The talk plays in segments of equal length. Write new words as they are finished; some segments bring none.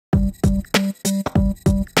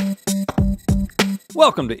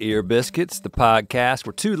Welcome to Ear Biscuits, the podcast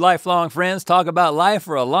where two lifelong friends talk about life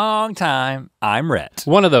for a long time. I'm Rhett.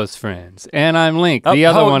 One of those friends. And I'm Link, the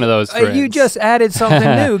other one of those friends. You just added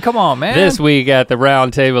something new. Come on, man. This week at the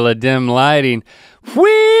round table of dim lighting,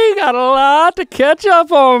 we got a lot to catch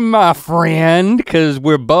up on, my friend, because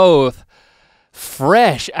we're both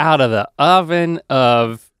fresh out of the oven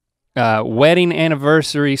of wedding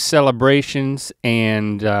anniversary celebrations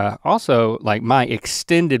and also like my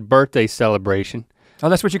extended birthday celebration. Oh,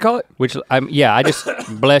 that's what you call it? Which, I just,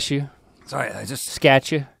 bless you. Sorry, I just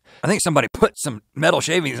scat you. I think somebody put some metal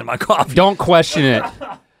shavings in my coffee. Don't question it.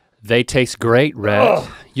 They taste great, Rhett.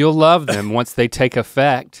 You'll love them once they take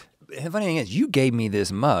effect. The funny thing is, you gave me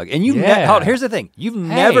this mug, and here's the thing: you've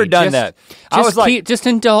never done that. I was like, just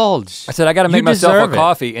indulge. I said I got to make myself a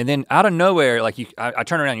coffee, and then out of nowhere, like I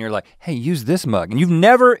turn around, and you're like, "Hey, use this mug," and you've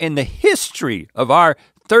never, in the history of our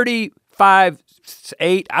 35,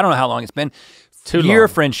 8, I don't know how long it's been, year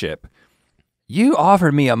friendship, you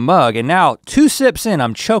offered me a mug, and now 2 sips in,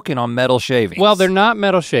 I'm choking on metal shavings. Well, they're not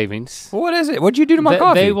metal shavings. What is it? What'd you do to my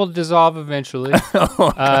coffee? They will dissolve eventually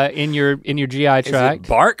in your GI tract. Is it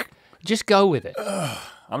bark? Just go with it.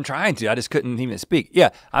 I'm trying to, I just couldn't even speak. Yeah,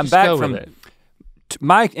 I'm back from,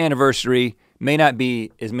 my anniversary may not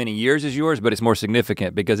be as many years as yours, but it's more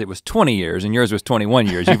significant because it was 20 years and yours was 21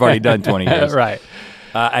 years. You've already done 20 years. Right.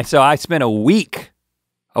 And so I spent a week.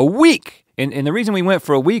 And the reason we went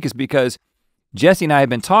for a week is because Jesse and I had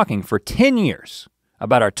been talking for 10 years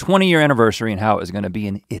about our 20-year anniversary and how it was gonna be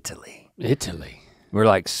in Italy. Italy. We're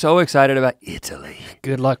like so excited about Italy.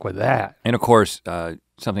 Good luck with that. And of course,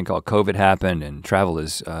 something called COVID happened and travel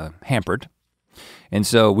is hampered. And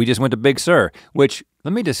so we just went to Big Sur, which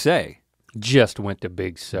let me just say. Just went to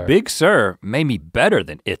Big Sur. Big Sur may be better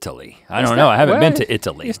than Italy. I don't know, I haven't been to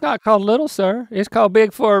Italy. It's not called Little Sur, it's called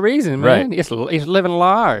Big for a reason, man. Right. It's living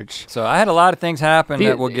large. So I had a lot of things happen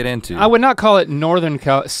that we'll get into. I would not call it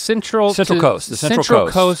Central Coast, the Central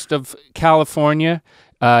Coast of California.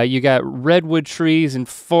 You got redwood trees and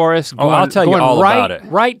forests going, I'll tell you all about it.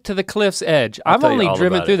 Right to the cliff's edge. I've only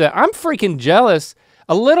driven through that. I'm freaking jealous,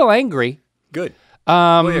 a little angry. Good.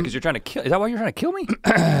 Yeah, because you're trying to kill. Is that why you're trying to kill me?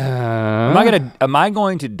 Am I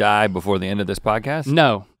going to die before the end of this podcast?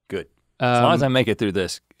 No. Good. As long as I make it through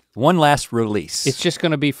this. One last release. It's just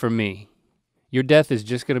gonna be for me. Your death is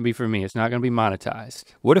just gonna be for me. It's not gonna be monetized.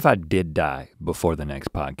 What if I did die before the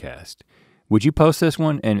next podcast? Would you post this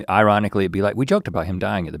one and ironically it'd be like, we joked about him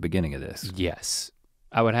dying at the beginning of this? Yes,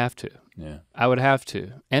 I would have to. Yeah. I would have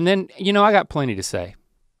to. And then, I got plenty to say.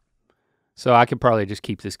 So I could probably just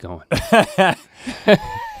keep this going.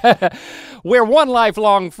 Where one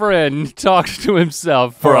lifelong friend talks to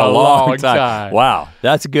himself for a long time. Wow,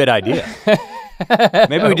 that's a good idea.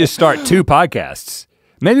 Maybe we just start 2 podcasts.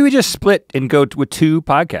 Maybe we just split and go with 2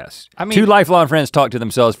 podcasts. I mean, 2 lifelong friends talk to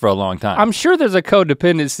themselves for a long time. I'm sure there's a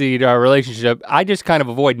codependency to our relationship. I just kind of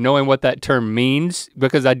avoid knowing what that term means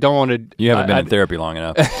because I don't want to. You haven't been in therapy long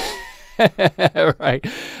enough. Right,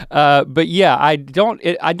 but yeah, I don't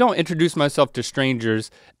introduce myself to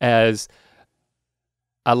strangers as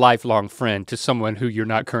a lifelong friend to someone who you're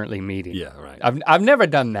not currently meeting. Yeah, right. I've never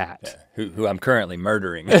done that. Yeah, who I'm currently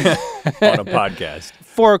murdering on a podcast.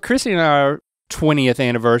 For Chrissy and our 20th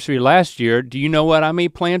anniversary last year, do you know what I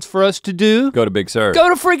made plans for us to do? Go to Big Sur. Go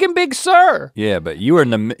to freaking Big Sur. Yeah, but you were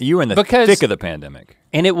in the thick of the pandemic.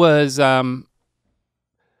 And it was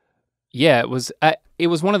it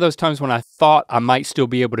was one of those times when I thought I might still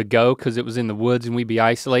be able to go because it was in the woods and we'd be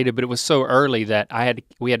isolated, but it was so early that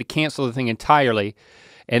we had to cancel the thing entirely.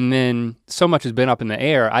 And then so much has been up in the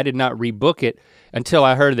air, I did not rebook it until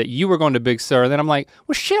I heard that you were going to Big Sur. Then I'm like,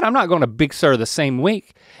 well shit, I'm not going to Big Sur the same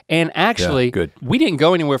week. And actually, we didn't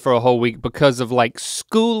go anywhere for a whole week because of like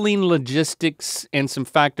schooling logistics and some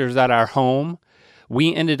factors at our home.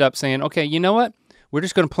 We ended up saying, okay, you know what? We're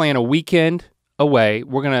just gonna plan a weekend away.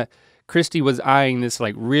 Christy was eyeing this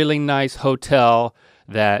like really nice hotel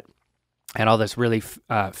that had all this really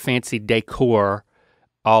fancy decor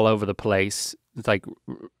all over the place. It's like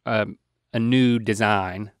a new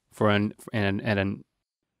design for a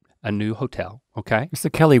new hotel, okay? It's the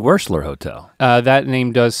Kelly Wersler Hotel. That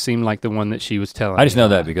name does seem like the one that she was telling me. I just know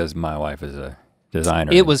that because my wife is a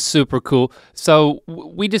designer. It was super cool. So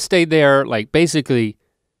we just stayed there like basically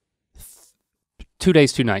 2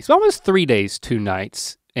 days, 2 nights, almost 3 days, 2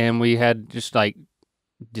 nights. And we had just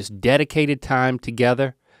dedicated time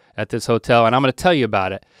together at this hotel. And I'm gonna tell you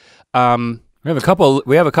about it. We have a couple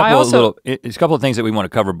of things that we want to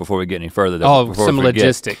cover before we get any further. Some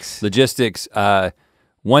logistics. Logistics.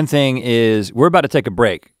 One thing is we're about to take a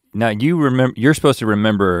break. now you're supposed to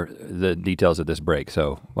remember the details of this break,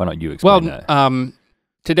 so why don't you explain that?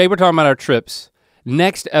 Today we're talking about our trips.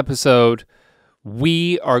 Next episode,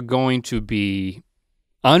 we are going to be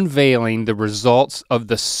unveiling the results of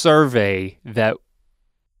the survey that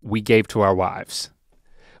we gave to our wives.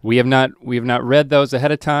 We have not read those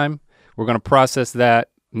ahead of time. We're gonna process that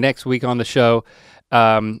next week on the show.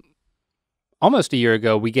 Almost a year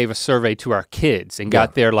ago, we gave a survey to our kids and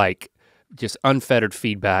got their just unfettered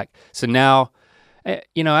feedback. So now,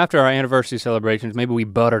 after our anniversary celebrations, maybe we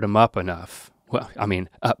buttered them up enough. Well, I mean,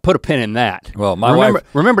 put a pin in that. Well,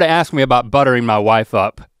 remember to ask me about buttering my wife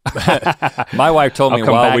up. My wife told me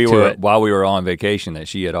while we were on vacation that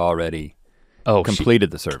she had already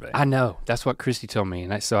completed the survey. I know, that's what Christy told me,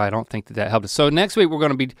 and so I don't think that helped us. So next week we're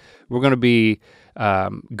gonna be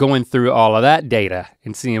going through all of that data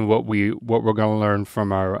and seeing what we're gonna learn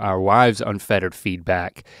from our wives' unfettered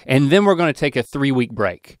feedback, and then we're gonna take a 3-week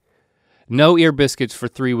break. No Ear Biscuits for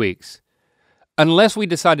 3 weeks. Unless we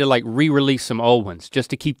decide to re-release some old ones just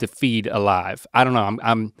to keep the feed alive. I don't know,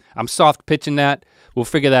 I'm soft pitching that. We'll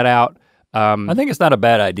figure that out. I think it's not a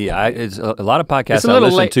bad idea. A lot of podcasts I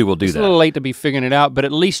listen to will do that. It's a little late to be figuring it out, but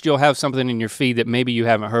at least you'll have something in your feed that maybe you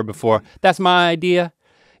haven't heard before. That's my idea.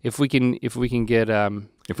 If we can get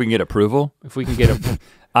approval. If we can get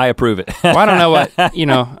I approve it. Well, I don't know what I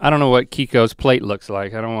don't know what Kiko's plate looks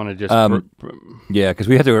like. I don't want to just yeah, because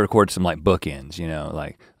we have to record some bookends,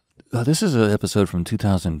 this is an episode from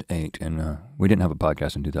 2008, and we didn't have a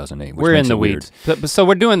podcast in 2008. We're in the weeds. So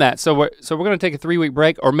we're doing that. So we're gonna take a 3-week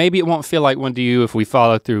break, or maybe it won't feel like one to you if we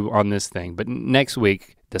follow through on this thing. But next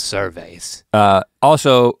week, the surveys.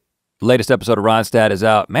 Also, latest episode of Ronstadt is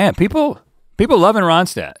out. Man, people loving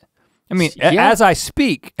Ronstadt. I mean, as I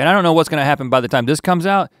speak, and I don't know what's gonna happen by the time this comes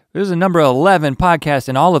out, there's a number 11 podcast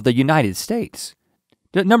in all of the United States.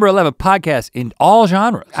 Number 11 podcast in all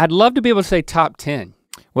genres. I'd love to be able to say top 10.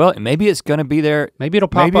 Well, maybe it's gonna be there. Maybe it'll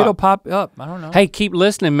pop up. I don't know. Hey, keep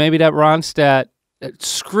listening. Maybe that Ronstadt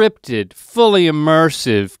scripted, fully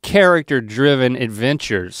immersive, character-driven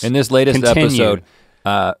adventures. In this latest episode,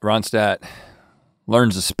 Ronstadt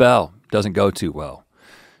learns a spell. Doesn't go too well.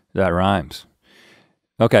 That rhymes.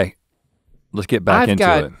 Okay, let's get back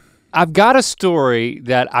into it. I've got a story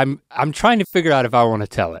that I'm trying to figure out if I want to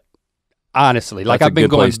tell it. Honestly, That's a good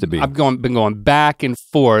place to be. I've been going back and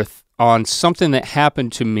forth on something that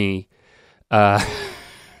happened to me. I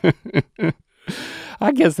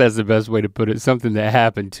guess that's the best way to put it, something that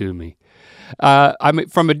happened to me. I mean,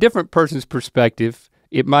 from a different person's perspective,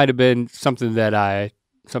 it might have been something that I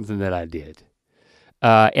did.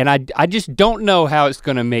 And I just don't know how it's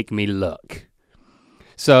gonna make me look.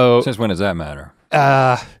 So since when does that matter?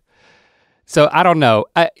 So I don't know.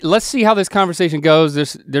 Let's see how this conversation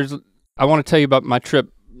goes. I wanna tell you about my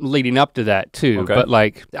trip leading up to that too, okay. But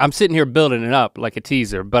I'm sitting here building it up like a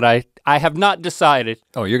teaser, but I have not decided.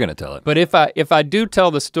 Oh, you're gonna tell it. But if I do tell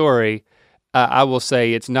the story, I will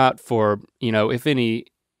say it's not for, if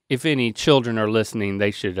any children are listening, they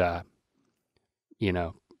should,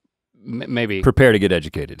 maybe. Prepare to get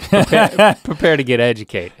educated. prepare to get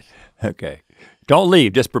educated. Okay, don't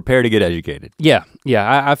leave, just prepare to get educated. Yeah,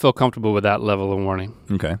 I feel comfortable with that level of warning.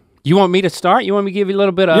 Okay. You want me to start? You want me to give you a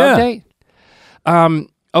little bit of update?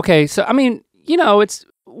 Okay, so I mean,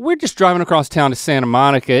 we're just driving across town to Santa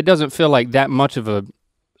Monica. It doesn't feel like that much of a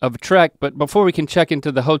trek, but before we can check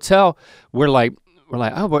into the hotel, we're like,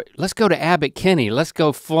 let's go to Abbott Kinney. Let's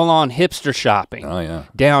go full on hipster shopping. Oh yeah.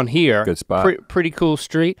 Down here. Good spot. Pretty cool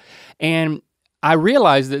street. And I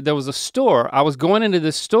realized that there was a store. I was going into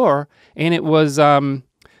this store, and it was the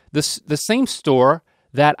same store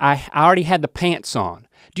that I already had the pants on.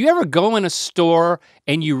 Do you ever go in a store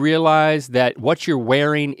and you realize that what you're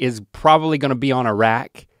wearing is probably gonna be on a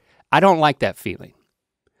rack? I don't like that feeling.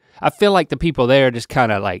 I feel like the people there just kind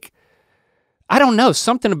of I don't know,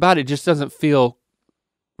 something about it just doesn't feel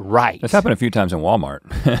right. That's happened a few times in Walmart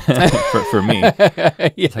for me.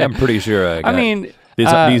 Yeah. I'm pretty sure I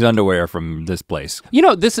got these underwear from this place.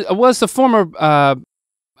 This was the former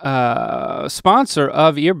sponsor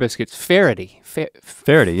of Ear Biscuits, Faraday.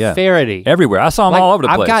 Faraday, yeah. Faraday. Everywhere, I saw them all over the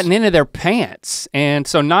place. I've gotten into their pants, and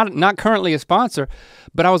so not currently a sponsor,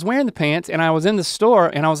 but I was wearing the pants, and I was in the store,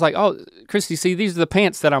 and I was like, oh, Christy, see, these are the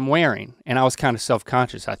pants that I'm wearing. And I was kind of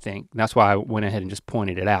self-conscious, I think. That's why I went ahead and just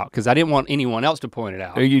pointed it out, because I didn't want anyone else to point it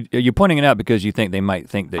out. Are you pointing it out because you think they might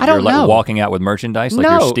think that you're walking out with merchandise, like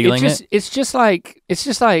you're stealing it? It's just like it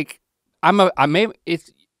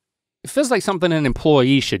feels like something an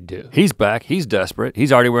employee should do. He's back, he's desperate,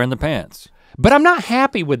 he's already wearing the pants. But I'm not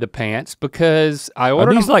happy with the pants because I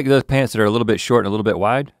ordered. Are these like those pants that are a little bit short and a little bit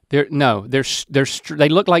wide? They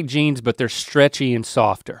look like jeans, but they're stretchy and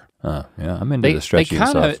softer. Oh yeah, I'm into the stretchy and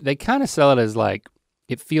soft. They kind of sell it as like,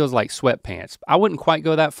 it feels like sweatpants. I wouldn't quite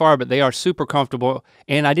go that far, but they are super comfortable.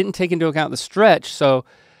 And I didn't take into account the stretch, so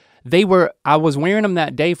I was wearing them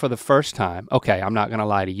that day for the first time. Okay, I'm not gonna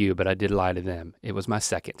lie to you, but I did lie to them. It was my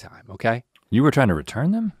second time, okay? You were trying to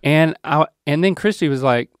return them? And then Christy was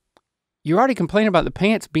like, you're already complaining about the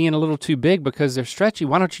pants being a little too big because they're stretchy.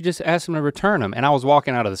 Why don't you just ask them to return them? And I was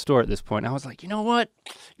walking out of the store at this point, and I was like, you know what?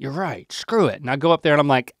 You're right, screw it. And I go up there and I'm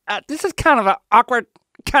like, this is kind of an awkward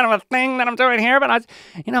kind of a thing that I'm doing here, but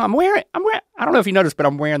I'm wearing, I don't know if you noticed, but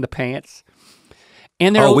I'm wearing the pants.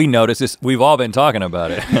 And we noticed this, we've all been talking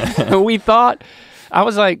about it. I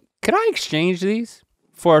was like, could I exchange these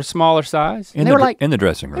for a smaller size? And they were like, in the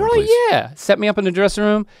dressing room, they were like, yeah. Set me up in the dressing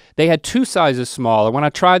room. They had 2 sizes smaller. When I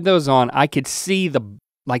tried those on, I could see the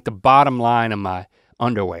bottom line of my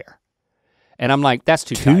underwear. And I'm like, that's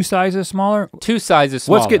too tight. 2 sizes smaller? 2 sizes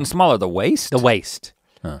smaller. What's getting smaller, the waist? The waist.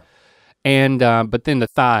 Huh. And, but then the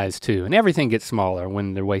thighs too. And everything gets smaller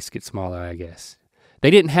when the waist gets smaller, I guess. They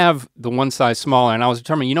didn't have the 1 size smaller, and I was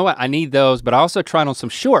determined, you know what, I need those, but I also tried on some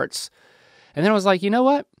shorts. And then I was like, you know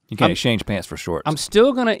what? You can't exchange pants for shorts. I'm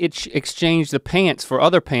still gonna exchange the pants for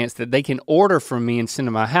other pants that they can order from me and send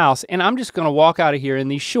to my house, and I'm just gonna walk out of here in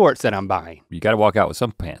these shorts that I'm buying. You gotta walk out with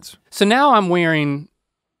some pants. So now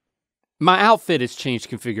my outfit has changed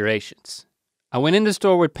configurations. I went in the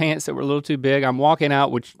store with pants that were a little too big. I'm walking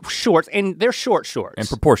out with shorts, and they're short shorts. And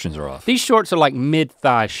proportions are off. These shorts are like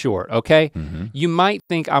mid-thigh short, okay? Mm-hmm. You might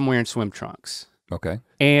think I'm wearing swim trunks. Okay.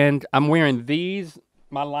 And I'm wearing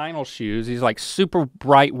my Lionel shoes, these like super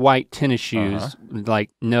bright white tennis shoes,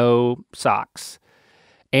 like no socks.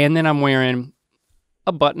 And then I'm wearing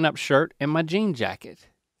a button-up shirt and my jean jacket.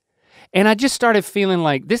 And I just started feeling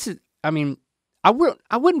like I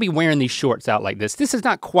wouldn't be wearing these shorts out like this. This is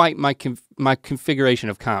not quite my configuration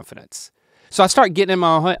of confidence. So I start getting in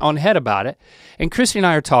my own head about it, and Christy and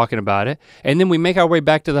I are talking about it, and then we make our way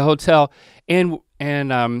back to the hotel, and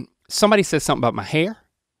somebody says something about my hair,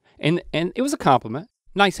 and it was a compliment,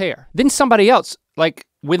 nice hair. Then somebody else, like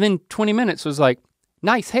within 20 minutes, was like,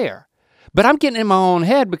 nice hair. But I'm getting in my own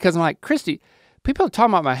head because I'm like, Christy, people are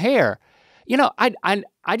talking about my hair. You know,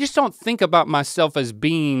 I just don't think about myself as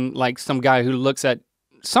being like some guy who looks at,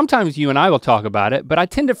 sometimes you and I will talk about it, but I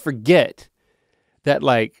tend to forget that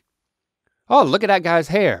like, oh, look at that guy's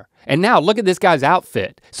hair. And now look at this guy's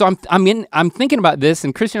outfit. So I'm thinking about this,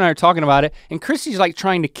 and Christy and I are talking about it, and Christy's like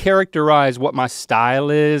trying to characterize what my style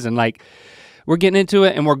is, and like we're getting into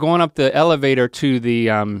it, and we're going up the elevator to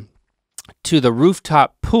the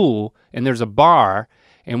rooftop pool, and there's a bar,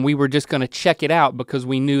 and we were just gonna check it out because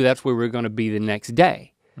we knew that's where we were gonna be the next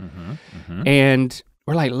day. Mm-hmm, mm-hmm. And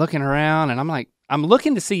we're like looking around, and I'm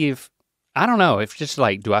looking to see if, I don't know, if just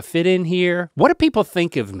like, do I fit in here? What do people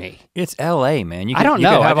think of me? It's LA, man. You I don't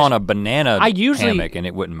know. could have on a banana hammock and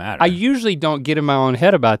it wouldn't matter. I usually don't get in my own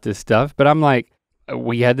head about this stuff, but I'm like,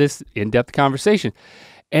 we had this in-depth conversation.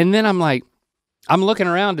 And then I'm like, I'm looking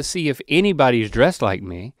around to see if anybody's dressed like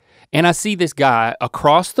me, and I see this guy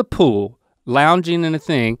across the pool lounging in a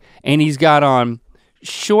thing, and he's got on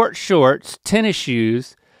short shorts, tennis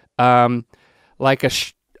shoes, like a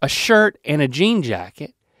shirt and a jean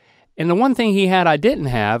jacket. And the one thing he had I didn't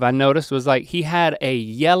have, I noticed, was like he had a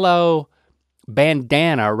yellow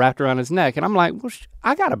bandana wrapped around his neck. And I'm like, well,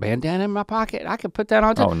 I got a bandana in my pocket. I could put that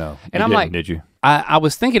on too. Oh no, and I'm like, did you? I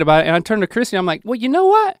was thinking about it, and I turned to Christy, I'm like, well, you know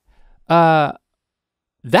what?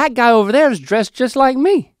 That guy over there is dressed just like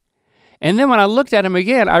me. And then when I looked at him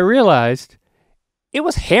again, I realized it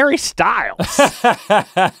was Harry Styles. And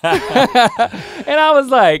I was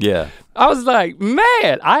like, yeah. I was like,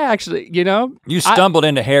 man, I actually, you know. You stumbled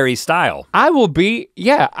into Harry style. I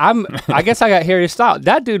guess I got Harry style.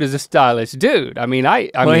 That dude is a stylish dude. I mean,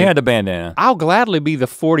 he had the bandana. I'll gladly be the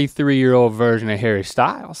 43-year-old version of Harry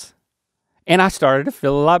Styles. And I started to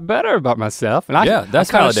feel a lot better about myself. And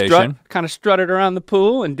that's validation. Kind of strutted around the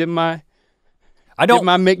pool and did my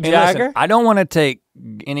Mick Jagger. Listen, I don't want to take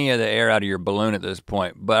any of the air out of your balloon at this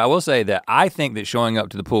point, but I will say that I think that showing up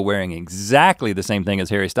to the pool wearing exactly the same thing as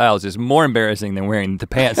Harry Styles is more embarrassing than wearing the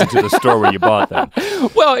pants into the store where you bought them.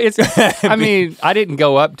 Well, I mean, I didn't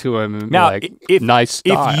go up to him and now, be like, nice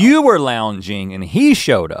style. If you were lounging and he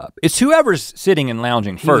showed up, it's whoever's sitting and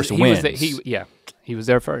lounging first wins. He was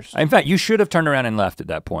there first. In fact, you should have turned around and left at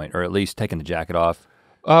that point, or at least taken the jacket off.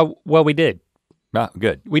 Well, we did. Oh,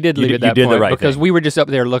 good. We did leave at that point because we were just up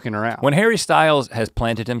there looking around. When Harry Styles has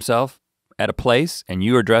planted himself at a place and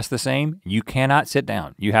you are dressed the same, you cannot sit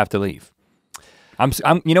down. You have to leave.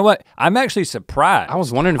 You know what? I'm actually surprised. I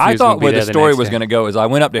was wondering if I thought where the story was going to go is I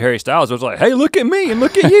went up to Harry Styles. I was like, hey, look at me and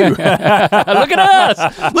look at you. Look at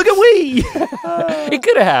us. Look at we. It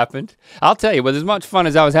could have happened. I'll tell you, with as much fun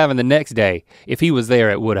as I was having the next day, if he was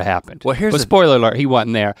there, it would have happened. Well, but spoiler alert, he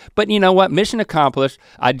wasn't there. But you know what? Mission accomplished.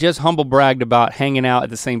 I just humble bragged about hanging out at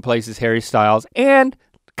the same place as Harry Styles and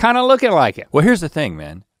kind of looking like it. Well, here's the thing,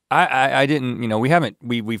 man. I didn't,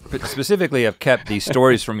 we specifically have kept these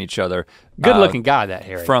stories from each other. Good looking guy, that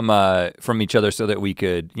Harry. From each other so that we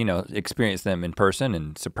could, experience them in person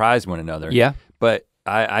and surprise one another. Yeah. But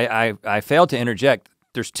I failed to interject.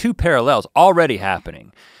 There's two parallels already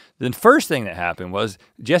happening. The first thing that happened was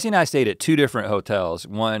Jesse and I stayed at two different hotels,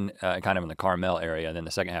 one kind of in the Carmel area, and then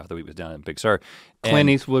the second half of the week was down in Big Sur. Clint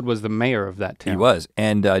Eastwood was the mayor of that town. He was,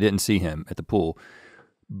 and I didn't see him at the pool.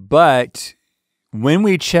 But when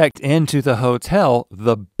we checked into the hotel,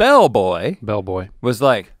 the bellboy was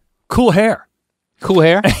like, cool hair. Cool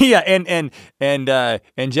hair? Yeah,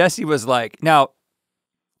 and Jesse was like, that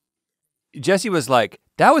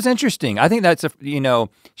was interesting. I think that's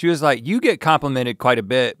she was like, you get complimented quite a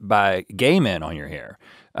bit by gay men on your hair.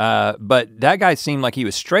 But that guy seemed like he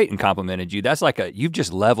was straight and complimented you. That's like you've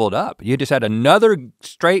just leveled up. You just had another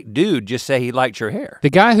straight dude just say he liked your hair. The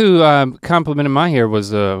guy who complimented my hair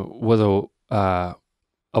was a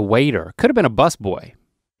waiter. Could have been a busboy.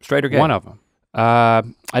 Straight or gay? One of them. I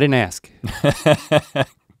didn't ask.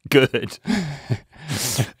 Good.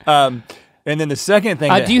 And then the second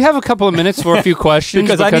thing. Do you have a couple of minutes for a few questions?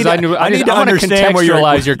 because I need to understand where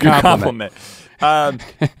your compliment. And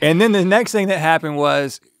then the next thing that happened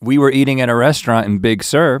was we were eating at a restaurant in Big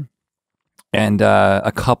Sur, and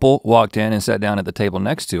a couple walked in and sat down at the table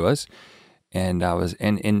next to us. And I was,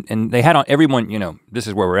 and they had on everyone, this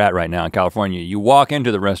is where we're at right now in California. You walk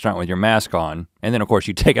into the restaurant with your mask on, and then of course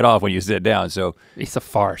you take it off when you sit down. So it's a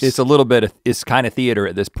farce. It's a little bit it's kind of theater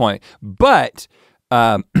at this point, but,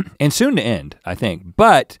 and soon to end, I think.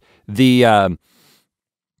 But I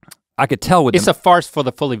could tell with it's a farce for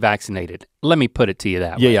the fully vaccinated. Let me put it to you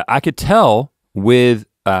that way. Yeah, I could tell with,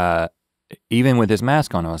 even with his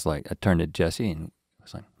mask on, I turned to Jesse and I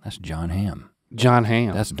was like, that's John Hamm. John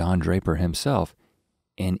Hamm. That's Don Draper himself.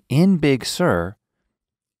 And in Big Sur,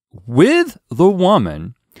 with the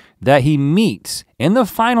woman that he meets in the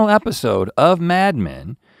final episode of Mad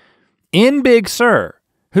Men, in Big Sur,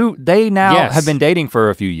 who they now have been dating for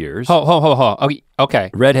a few years.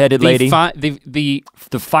 Okay. Redheaded lady. The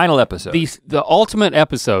final episode. The ultimate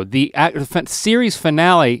episode, the series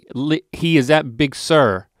finale, he is at Big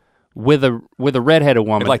Sur with a redheaded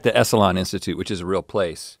woman. Like the Esalen Institute, which is a real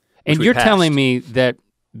place. And you're telling me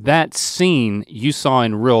that scene you saw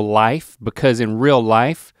in real life, because in real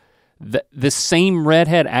life, the same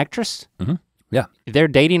redhead actress? Mm-hmm. Yeah. They're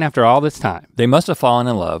dating after all this time. They must have fallen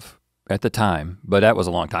in love at the time, but that was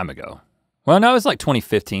a long time ago. Well, no, it was like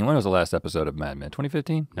 2015. When was the last episode of Mad Men?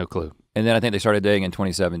 2015? No clue. And then I think they started dating in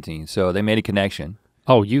 2017. So they made a connection.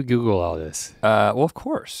 Oh, you Google all this. Well, of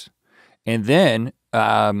course. And then,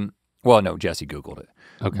 no, Jesse Googled it.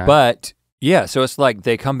 Okay. But yeah, so it's like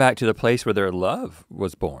they come back to the place where their love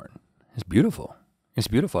was born. It's beautiful. It's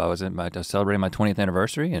beautiful. I was celebrating my 20th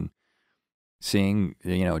anniversary and seeing,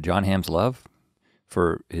 John Hamm's love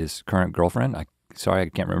for his current girlfriend. Sorry, I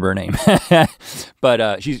can't remember her name.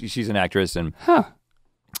 But she's an actress and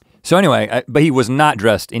so anyway, but he was not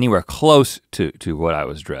dressed anywhere close to what I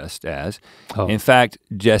was dressed as. Oh. In fact,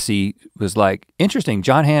 Jesse was like, interesting,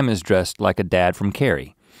 John Hamm is dressed like a dad from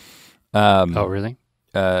Carrie. Oh, really?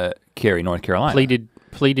 Carrie, North Carolina.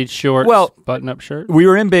 Pleated shorts, button-up shirt? We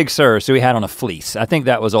were in Big Sur, so we had on a fleece. I think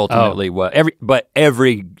that was ultimately what,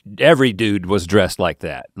 every dude was dressed like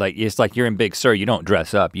that. Like, it's like you're in Big Sur, you don't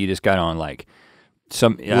dress up, you just got on like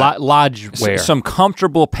some lodge wear. Some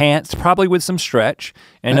comfortable pants, probably with some stretch,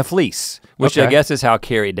 and a fleece, which I guess is how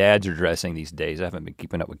Carrie dads are dressing these days. I haven't been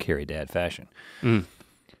keeping up with Carrie dad fashion. Mm.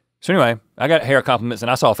 So anyway, I got hair compliments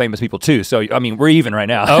and I saw famous people too. So I mean, we're even right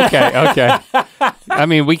now. Okay. I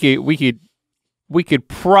mean, we could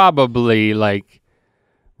probably like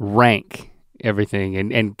rank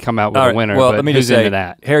everything and come out with a winner. Well, but let me who's just say, into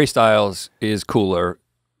that? Harry Styles is cooler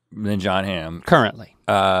than John Hamm currently,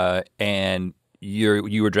 and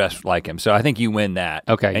you were dressed like him. So I think you win that.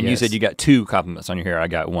 Okay. And you said you got 2 compliments on your hair. I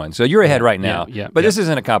got 1. So you're ahead right now. Yeah. But this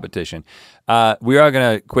isn't a competition. We are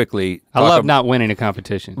gonna quickly. I love not winning a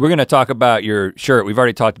competition. We're gonna talk about your shirt. We've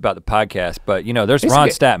already talked about the podcast, but there's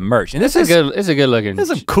Ronstadt merch, and it's a good looking. There's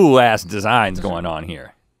some cool ass designs going on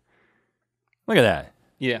here. Look at that.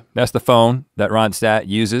 Yeah. That's the phone that Ronstadt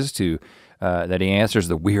uses to. That he answers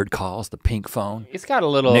the weird calls, the pink phone. It's got a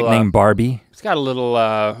little nickname Barbie. It's got a little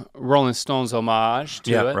Rolling Stones homage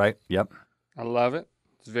to it. Yeah, right. Yep. I love it.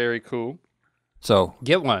 It's very cool. So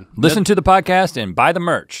get one. Listen to the podcast and buy the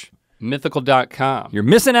merch. Mythical.com. You're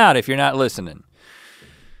missing out if you're not listening.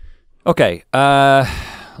 Okay.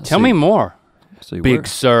 Tell me more. Big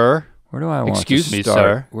sir. Where do I want to start? Excuse me,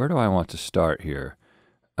 sir. Where do I want to start here?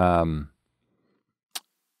 Well,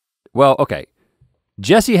 okay.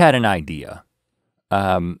 Jesse had an idea.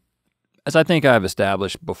 As I think I've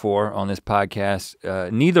established before on this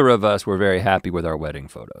podcast, neither of us were very happy with our wedding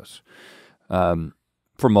photos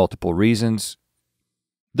for multiple reasons.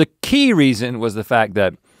 The key reason was the fact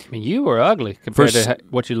that I mean, you were ugly compared to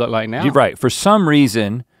what you look like now. You're right. For some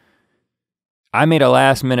reason, I made a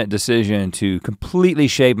last minute decision to completely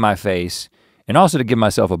shave my face and also to give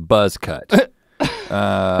myself a buzz cut.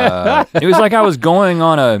 It was like I was going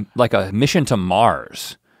on a mission to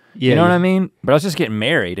Mars. Yeah, you know what I mean? But I was just getting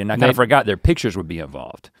married and I kind of forgot their pictures would be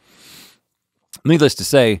involved. Needless to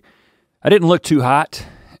say, I didn't look too hot,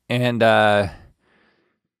 and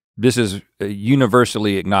this is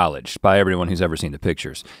universally acknowledged by everyone who's ever seen the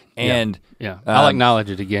pictures. And I'll acknowledge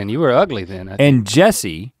it again. You were ugly then. And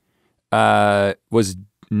Jesse was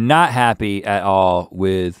not happy at all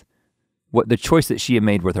with the choice that she had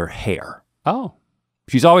made with her hair. Oh.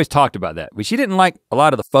 She's always talked about that. But she didn't like a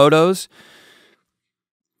lot of the photos.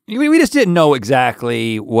 We just didn't know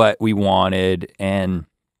exactly what we wanted, and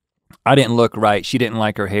I didn't look right. She didn't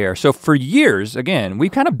like her hair. So for years, again, we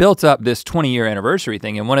kind of built up this 20-year anniversary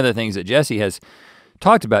thing, and one of the things that Jessie has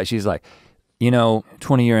talked about, she's like,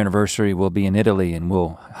 20-year anniversary, we'll be in Italy and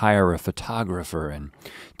we'll hire a photographer and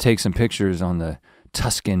take some pictures on the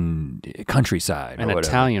Tuscan countryside. An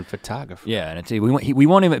Italian photographer. Yeah, and we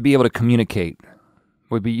won't even be able to communicate.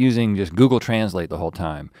 We'll be using just Google Translate the whole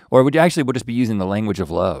time. Or we'll just be using the language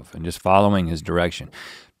of love and just following his direction.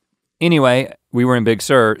 Anyway, we were in Big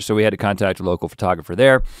Sur, so we had to contact a local photographer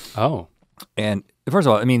there. Oh. And first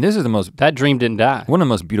of all, I mean, this is that dream didn't die. One of the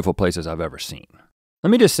most beautiful places I've ever seen. Let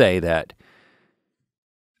me just say that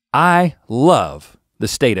I love the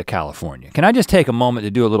state of California. Can I just take a moment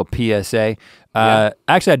to do a little PSA? Yeah.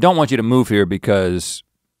 Actually, I don't want you to move here because,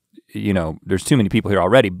 there's too many people here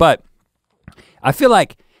already, but I feel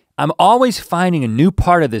like I'm always finding a new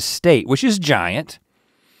part of this state, which is giant,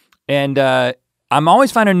 and I'm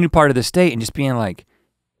always finding a new part of the state and just being like,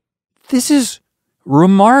 this is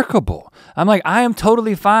remarkable. I'm like, I am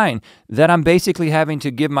totally fine that I'm basically having to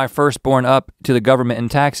give my firstborn up to the government in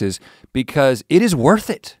taxes because it is worth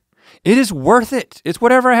it. It is worth it. It's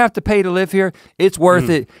whatever I have to pay to live here, it's worth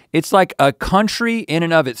it. It's like a country in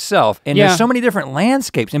and of itself. And there's so many different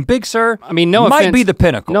landscapes. And Big Sur might be the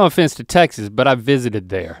pinnacle. No offense to Texas, but I've visited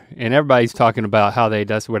there. And everybody's talking about how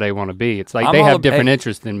that's where they want to be. It's like they have different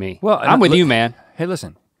interests than me. Well, I'm with you, man. Hey,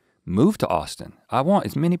 listen, move to Austin. I want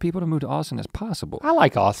as many people to move to Austin as possible. I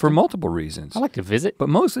like Austin. For multiple reasons. I like to visit. But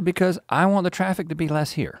mostly because I want the traffic to be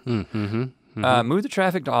less here. Move the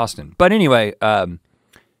traffic to Austin. But anyway,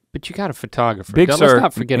 but you got a photographer. Big Sur, let's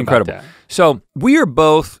not forget incredible. About that. So we are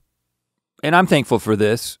both, and I'm thankful for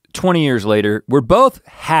this, 20 years later, we're both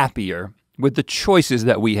happier with the choices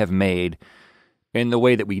that we have made in the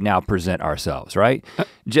way that we now present ourselves, right?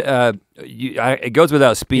 It goes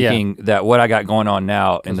without speaking that what I got going on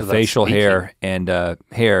now in the facial hair and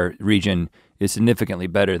hair region is significantly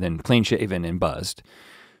better than clean shaven and buzzed.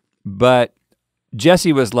 But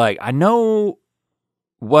Jessie was like, I know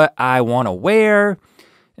what I wanna wear.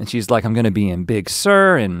 And she's like, I'm gonna be in Big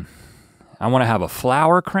Sur and I wanna have a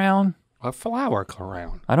flower crown. A flower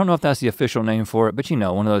crown. I don't know if that's the official name for it, but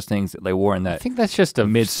one of those things that they wore in that I think that's just a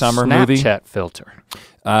Midsummer Snapchat movie. Snapchat filter.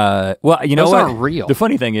 Well, you know those what? Aren't real. The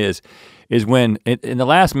funny thing is when, in the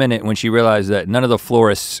last minute when she realized that none of the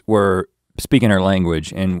florists were speaking her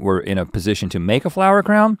language and were in a position to make a flower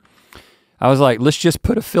crown, I was like, let's just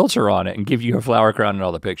put a filter on it and give you a flower crown in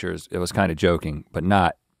all the pictures. It was kind of joking, but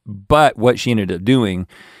not. But what she ended up doing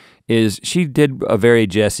is she did a very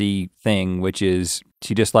Jessie thing, which is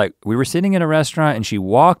she just we were sitting in a restaurant and she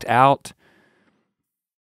walked out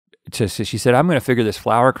she said, I'm gonna figure this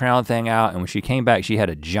flower crown thing out. And when she came back, she had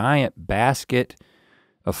a giant basket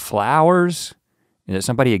of flowers that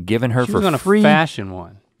somebody had given her for free. She was gonna fashion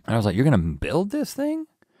one. And I was like, you're gonna build this thing?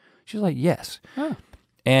 She was like, yes. Huh.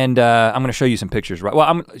 And I'm gonna show you some pictures. Right.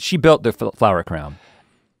 Well, she built the flower crown.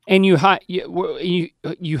 And you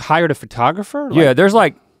hired a photographer? Yeah, there's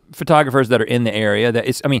photographers that are in the area that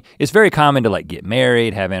it's very common to get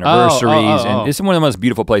married, have anniversaries, and it's one of the most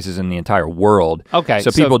beautiful places in the entire world. Okay.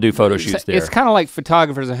 So people do photo shoots there. It's kind of like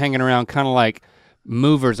photographers are hanging around, kind of like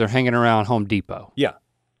movers are hanging around Home Depot. Yeah.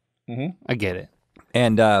 I get it.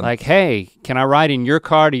 And hey, can I ride in your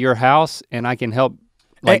car to your house and I can help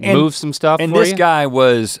move some stuff for you? And this guy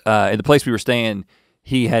was, at the place we were staying,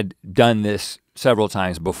 he had done this several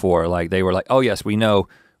times before. Like they were like, oh yes, we know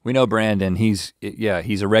Brandon. He's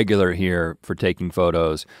a regular here for taking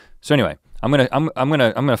photos. So anyway, I'm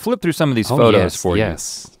gonna flip through some of these photos for you.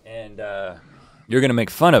 Yes. And you're gonna make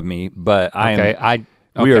fun of me, but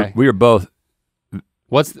we are both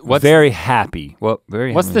what's very happy. Well,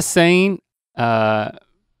 very What's the saying? I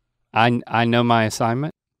know my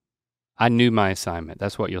assignment. I knew my assignment.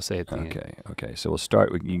 That's what you'll say at the end. Okay. So we'll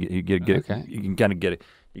start with you get you can kind of get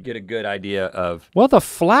a good idea of. Well, the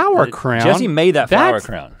flower crown. Jesse made that flower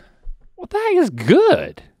crown. Well, that is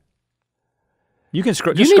good. You can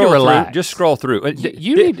scroll. You need to relax. Just scroll through.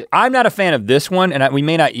 I'm not a fan of this one, and we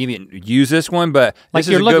may not even use this one, but this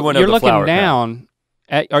is a good one of the flower crown.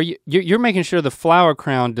 You're looking down. You're making sure the flower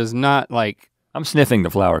crown does not like. I'm sniffing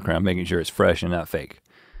the flower crown, making sure it's fresh and not fake.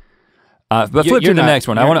 But flip to the next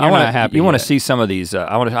one. You want to see some of these. I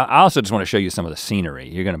also just want to show you some of the scenery.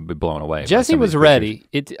 You're gonna be blown away. Jesse was ready.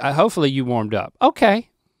 Hopefully you warmed up. Okay.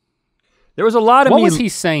 There was a lot of. What was he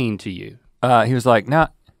saying to you? He was like, now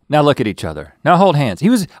look at each other. Now hold hands. He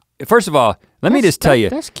was. First of all, let me just tell you.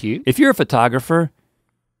 That's cute. If you're a photographer,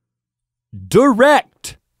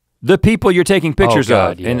 direct the people you're taking pictures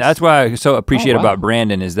of, yes. and that's why I so appreciate about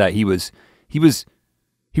Brandon is that he was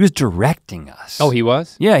directing us. Oh, he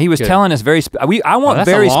was? Yeah, he was telling us I want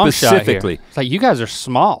very specifically. It's like you guys are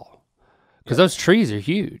small because those trees are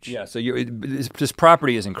huge. Yeah, so this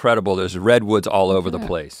property is incredible. There's redwoods all over the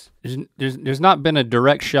place. There's not been a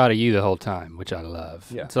direct shot of you the whole time, which I love.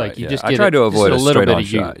 Yeah, it's like you just get I try to avoid a little bit of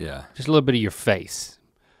shot. Yeah, just a little bit of your face.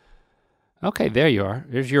 Okay, there you are.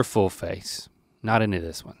 There's your full face. Not into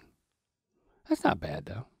this one. That's not bad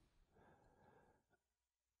though.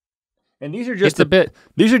 And these are just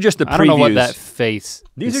These are just the previews. I don't know what that face.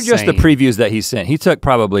 These are just the previews that he sent. He took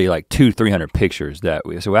probably like 200-300 pictures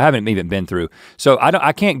so I haven't even been through. So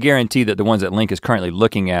I can't guarantee that the ones that Link is currently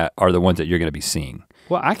looking at are the ones that you're gonna be seeing.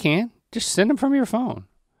 Well, I can. Just send them from your phone.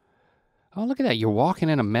 Oh, look at that. You're walking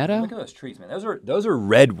in a meadow. Look at those trees, man. Those are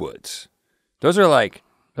redwoods. Those are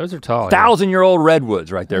tall. 1,000-year-old redwoods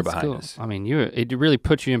right there behind us. I mean, it really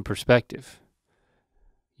puts you in perspective.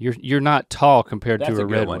 You're not tall compared to a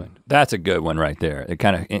redwood. That's a good one right there. It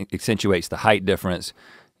kind of accentuates the height difference.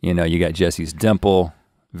 You know, you got Jesse's dimple,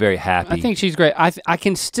 very happy. I think she's great. I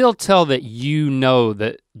can still tell that you know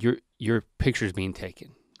that your picture's being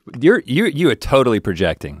taken. You are totally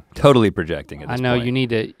projecting at this point. I know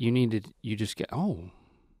you just get,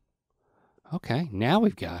 okay, now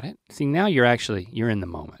we've got it. See, now you're in the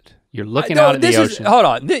moment. You're looking out at the ocean. Hold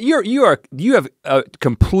on, you have a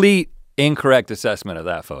complete incorrect assessment of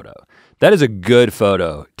that photo. That is a good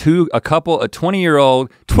photo. A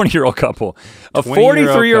 20-year-old couple, a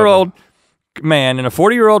 43-year-old man and a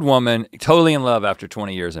 40-year-old woman totally in love after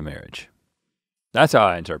 20 years of marriage. That's how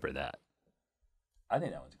I interpret that. I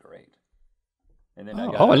think that one's great. And then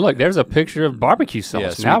and look, there's a picture of barbecue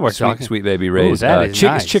sauce. Yeah, we're talking. Sweet Baby Ray's. Nice.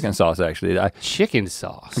 Chicken sauce, actually. Chicken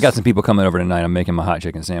sauce. I got some people coming over tonight. I'm making my hot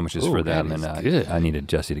chicken sandwiches for them. Good. I needed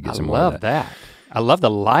Jesse to get some more of that. I love that. I love the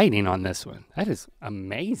lighting on this one. That is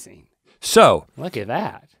amazing. So. Look at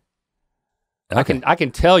that. Okay. I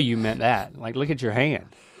can tell you meant that. Like, look at your hand.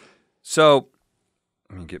 So,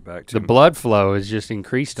 let me get back to the blood flow is just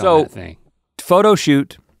increased on that thing. Photo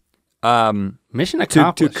shoot. Mission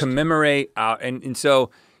accomplished. To commemorate and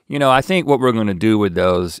so, I think what we're gonna do with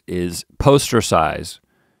those is poster size,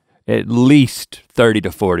 at least 30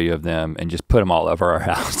 to 40 of them and just put them all over our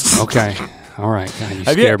house. Okay, all right, God, you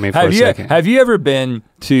scared me for a second. Have you ever been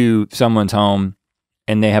to someone's home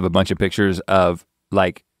and they have a bunch of pictures of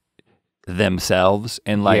like themselves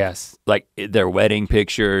and like their wedding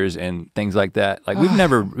pictures and things like that? Like we've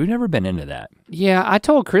never been into that. Yeah, I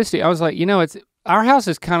told Christy, I was like, our house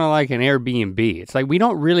is kind of like an Airbnb. It's like we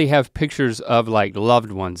don't really have pictures of like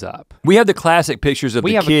loved ones up. We have the classic pictures of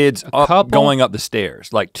the kids going up the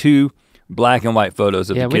stairs, like 2 black and white photos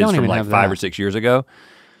of the kids from like 5 or 6 years ago.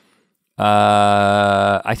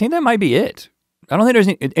 I think that might be it. I don't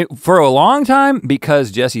think there's for a long time because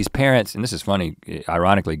Jesse's parents, and this is funny,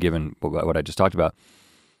 ironically, given what I just talked about.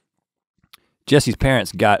 Jesse's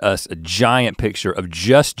parents got us a giant picture of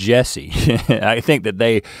just Jesse. I think that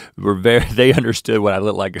they understood what I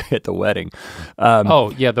looked like at the wedding.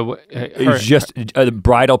 It was just a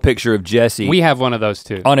bridal picture of Jesse. We have one of those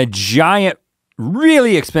too. On a giant,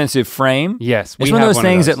 really expensive frame. Yes, it's one of those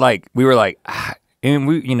things that like, we were like, and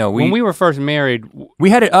when we were first married.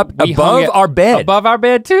 We had it up above our bed. Above our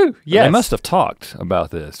bed too, yes. They must have talked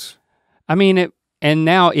about this. I mean, and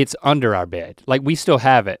now it's under our bed. Like we still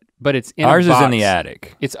have it. But it's in ours a box. Is in the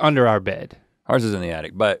attic. It's under our bed. Ours is in the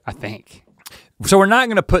attic, but I think. So we're not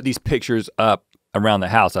gonna put these pictures up around the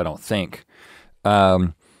house, I don't think.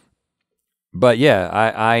 But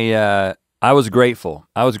yeah, I was grateful.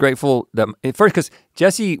 I was grateful that at first, because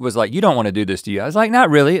Jesse was like, "You don't want to do this, do you?" I was like, "Not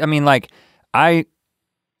really." I mean, like, I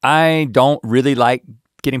don't really like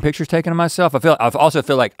getting pictures taken of myself. I also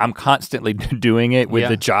feel like I'm constantly doing it with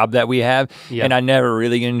the job that we have, and I never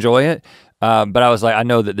really enjoy it. But I was like, I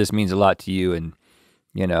know that this means a lot to you, and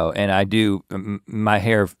you know, and I do. My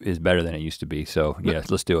hair is better than it used to be, so yeah,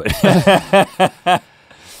 let's do it.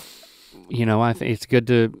 You know, I think it's good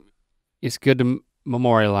to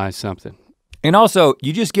memorialize something. And also,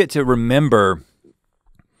 you just get to remember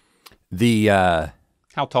the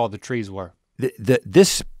how tall the trees were.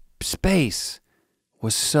 This space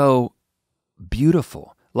was so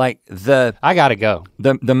beautiful. Like I gotta go.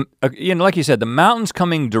 You know, like you said, the mountains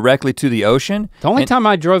coming directly to the ocean. The only time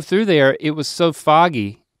I drove through there, it was so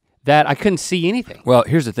foggy that I couldn't see anything. Well,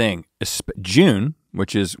 here's the thing, June,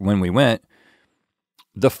 which is when we went,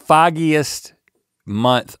 the foggiest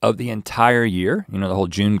month of the entire year, you know, the whole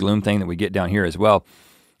June gloom thing that we get down here as well.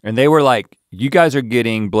 And they were like, you guys are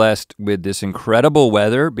getting blessed with this incredible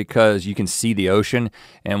weather because you can see the ocean.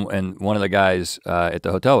 And one of the guys at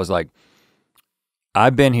the hotel was like,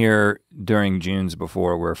 I've been here during Junes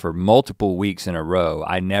before where for multiple weeks in a row,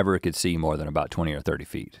 I never could see more than about 20 or 30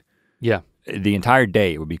 feet. Yeah. The entire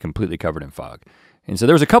day it would be completely covered in fog. And so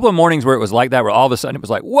there was a couple of mornings where it was like that, where all of a sudden it was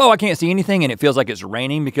like, whoa, I can't see anything, and it feels like it's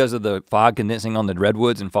raining because of the fog condensing on the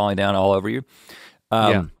redwoods and falling down all over you.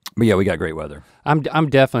 But yeah, we got great weather. I'm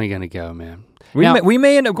definitely gonna go, man. We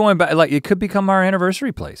may end up going back, like it could become our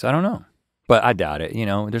anniversary place, I don't know. But I doubt it, you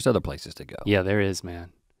know, there's other places to go. Yeah, there is,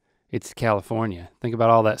 man. It's California. Think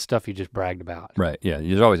about all that stuff you just bragged about. Right, yeah,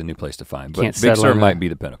 there's always a new place to find, but Big Sur might be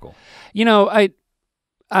the pinnacle. You know,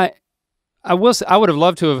 I will say, I would have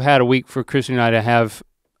loved to have had a week for Christy and I to have,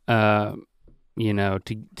 you know,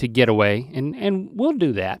 to get away, and we'll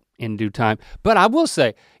do that in due time. But I will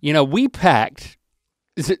say, you know, we packed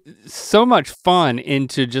so much fun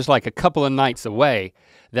into just like a couple of nights away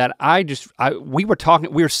that we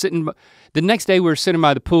were sitting, the next day we were sitting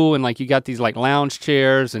by the pool, and like you got these like lounge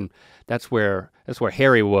chairs, and that's where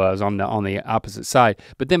Harry was on the opposite side.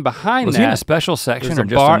 But then behind was that, he in a special section or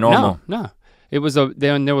just bar, a normal? No. It was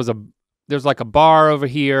there's like a bar over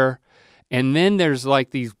here, and then there's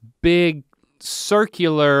like these big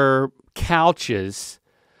circular couches,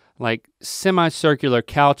 like semicircular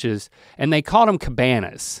couches, and they called them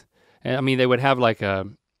cabanas. And, I mean, they would have like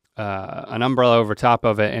an umbrella over top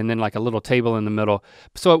of it, and then like a little table in the middle.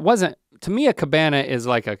 So it wasn't, to me, a cabana is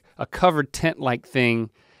like a covered tent-like thing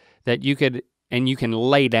that you can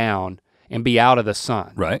lay down and be out of the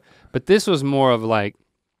sun. Right. But this was more of like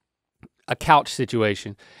a couch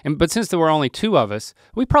situation. But since there were only two of us,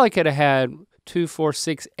 we probably could have had 2, 4,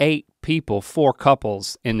 6, 8 people, 4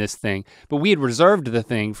 couples in this thing. But we had reserved the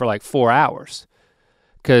thing for like 4 hours.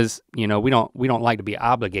 Cause you know, we don't like to be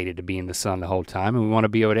obligated to be in the sun the whole time, and we want to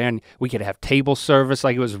be over there, and we could have table service.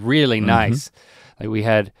 Like it was really nice. Like we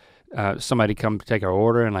had somebody come take our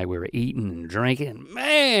order, and like we were eating and drinking.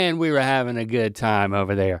 Man, we were having a good time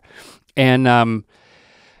over there. And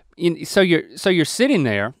so you're sitting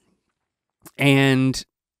there, and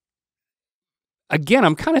again,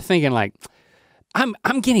 I'm kind of thinking like, I'm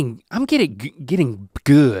getting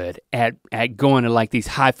good at going to like these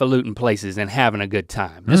highfalutin places and having a good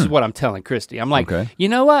time. This is what I'm telling Christy. I'm like, You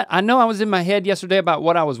know what? I know I was in my head yesterday about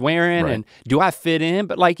what I was wearing and do I fit in?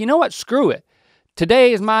 But like, you know what? Screw it.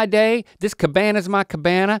 Today is my day. This cabana is my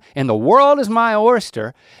cabana, and the world is my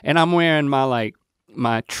oyster. And I'm wearing my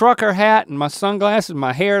trucker hat and my sunglasses.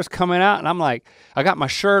 My hair is coming out, and I'm like, I got my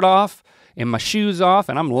shirt off and my shoes off,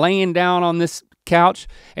 and I'm laying down on this couch.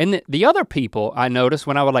 And the other people I noticed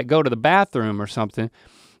when I would like go to the bathroom or something,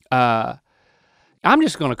 I'm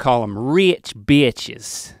just gonna call them rich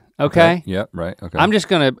bitches, okay? Yep, right, okay. I'm just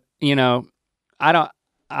gonna, you know,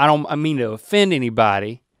 I mean to offend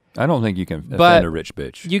anybody. I don't think you can offend a rich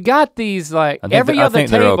bitch. You got these like, every other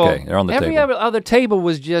table, they're okay. They're on the every table. other table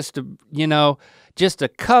was just, just a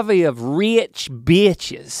covey of rich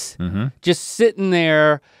bitches, just sitting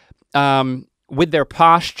there with their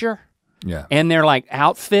posture. Yeah. And their like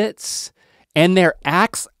outfits and their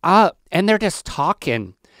acts up, and they're just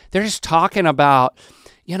talking. They're just talking about,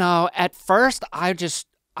 you know, at first I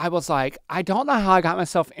was like, I don't know how I got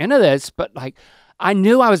myself into this, but like I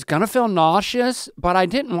knew I was gonna feel nauseous, but I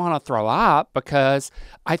didn't want to throw up because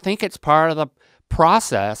I think it's part of the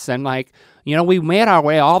process. And like, you know, we made our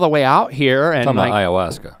way all the way out here, and talking like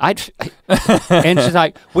about ayahuasca. And she's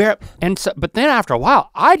like, but then after a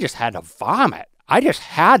while, I just had to vomit.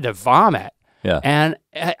 Yeah. And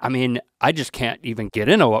I mean, I just can't even get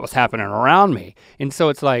into what was happening around me. And so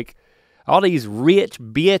it's like, all these rich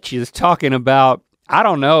bitches talking about, I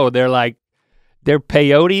don't know, they're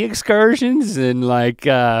peyote excursions and like,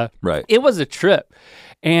 right. It was a trip.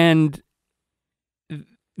 And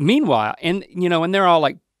meanwhile, and they're all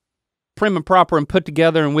like prim and proper and put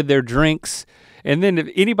together and with their drinks. And then if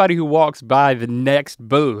anybody who walks by the next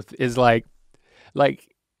booth is like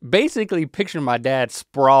basically picture my dad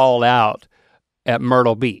sprawled out at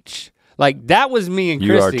Myrtle Beach. Like that was me and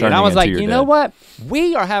Christy. And I was like, you know what?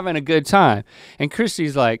 We are having a good time. And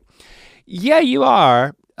Christy's like, yeah, you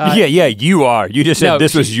are. Yeah, you are. You just said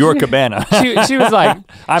this was your cabana. She was like,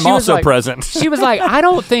 I'm also present. She was like, I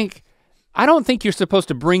don't think you're supposed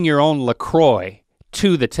to bring your own LaCroix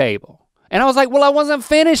to the table. And I was like, well, I wasn't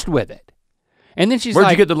finished with it. And then she's like,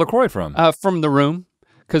 where'd you get the LaCroix from? From the room,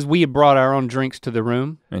 because we had brought our own drinks to the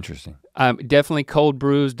room. Interesting. Definitely cold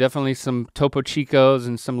brews, definitely some Topo Chicos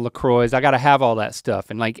and some LaCroix. I gotta have all that stuff.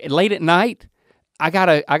 And like late at night, I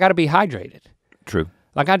gotta be hydrated. True.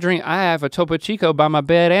 Like I have a Topo Chico by my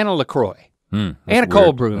bed and a LaCroix. And a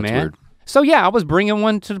cold brew, that's man. Weird. So yeah, I was bringing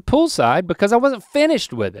one to the poolside because I wasn't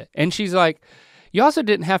finished with it. And she's like, you also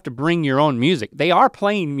didn't have to bring your own music. They are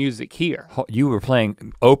playing music here. You were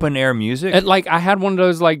playing open air music? And like I had one of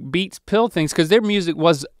those like Beats Pill things because their music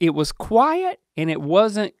was quiet and it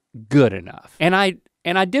wasn't good enough. And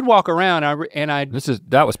I did walk around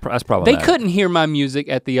that's problematic. They couldn't hear my music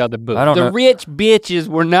at the other booth. The rich bitches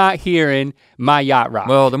were not hearing my yacht rock.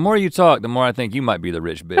 Well, the more you talk, the more I think you might be the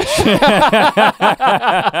rich bitch.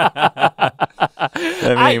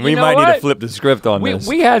 I mean, we might need to flip the script on this.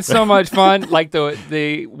 We had so much fun. Like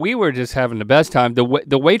we were just having the best time. The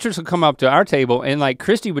waitress would come up to our table and like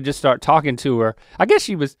Christy would just start talking to her. I guess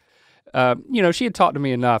she was, she had talked to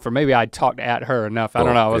me enough, or maybe I'd talked at her enough. I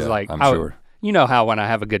don't know. I was like, I'm sure. You know how when I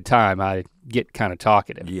have a good time, I get kind of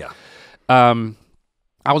talkative. Yeah.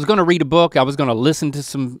 I was gonna read a book. I was gonna listen to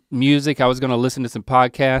some music. I was gonna listen to some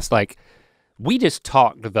podcasts. Like, we just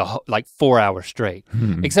talked like 4 hours straight.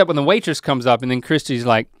 Except when the waitress comes up and then Christy's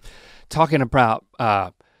like talking about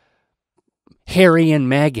Harry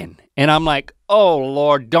and Meghan. And I'm like, oh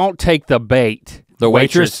Lord, don't take the bait. The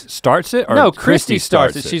waitress starts it? Or no, Christy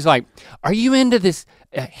starts it. She's like, are you into this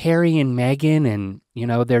Harry and Meghan and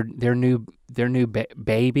their new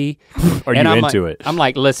baby? Are you into it? I'm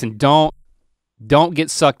like, listen, don't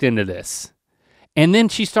get sucked into this. And then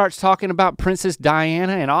she starts talking about Princess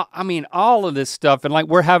Diana and all of this stuff, and like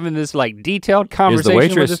we're having this like detailed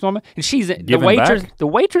conversation with this woman, and the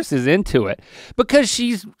waitress is into it because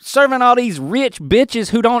she's serving all these rich bitches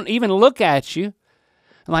who don't even look at you.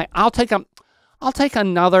 I'm like, I'll take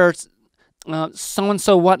another so and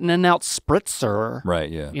so what and else spritzer.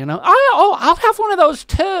 Right. Yeah. I'll have one of those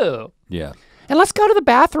too. Yeah. And let's go to the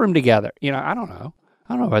bathroom together. I don't know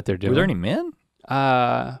what they're doing. Were there any men?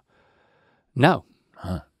 No.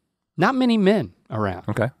 Huh. Not many men around.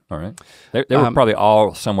 Okay, all right. They were probably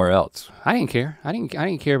all somewhere else. I didn't care. I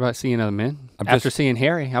didn't care about seeing other men. After seeing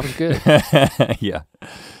Harry, I was good. Yeah.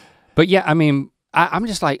 But yeah, I mean, I'm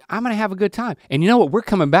just like, I'm gonna have a good time. And you know what? We're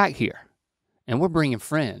coming back here, and we're bringing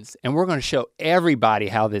friends, and we're gonna show everybody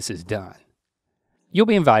how this is done. You'll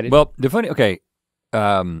be invited. Well,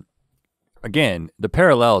 again, the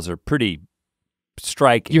parallels are pretty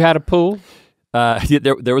striking. You had a pool?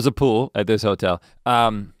 There was a pool at this hotel.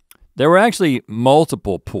 There were actually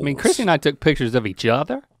multiple pools. I mean, Christy and I took pictures of each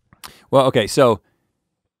other. Well, okay, so,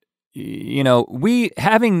 we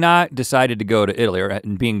having not decided to go to Italy, or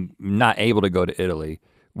being not able to go to Italy,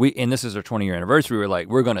 and this is our 20-year anniversary, we were like,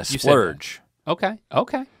 we're gonna splurge. Okay.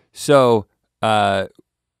 So,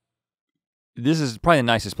 this is probably the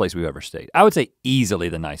nicest place we've ever stayed. I would say easily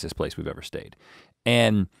the nicest place we've ever stayed.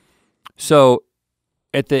 And so,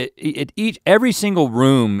 every single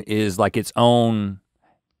room is like its own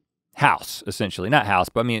house, essentially. Not house,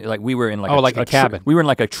 but I mean, like we were in like a cabin. We were in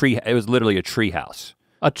like a tree. It was literally a tree house.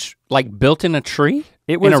 Like built in a tree?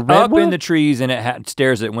 It was up in the trees and it had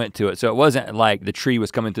stairs that went to it. So it wasn't like the tree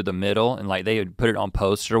was coming through the middle and like they had put it on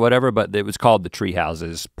posts or whatever, but it was called the tree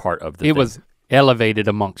houses part of the thing. It was elevated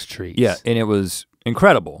amongst trees. Yeah, and it was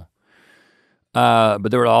incredible.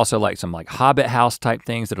 But there were also like some like Hobbit house type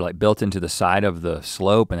things that are like built into the side of the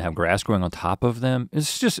slope and have grass growing on top of them.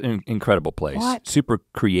 It's just an incredible place. What? Super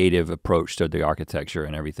creative approach to the architecture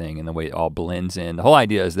and everything and the way it all blends in. The whole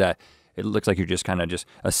idea is that it looks like you're just kind of just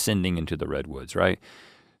ascending into the redwoods, right?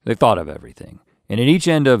 They thought of everything. And at each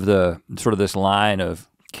end of the sort of this line of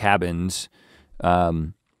cabins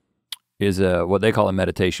is what they call a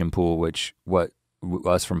meditation pool, which what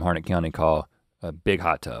us from Harnett County call a big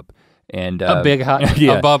hot tub. And a big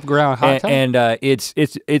above ground hot tub. And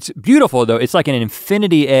it's beautiful though. It's like an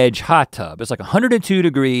infinity edge hot tub. It's like 102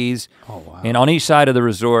 degrees. Oh wow. And on each side of the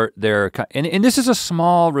resort and this is a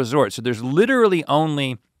small resort, so there's literally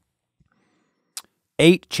only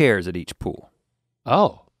 8 chairs at each pool.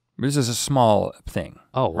 Oh. This is a small thing.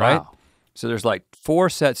 Oh wow. Right? So there's like 4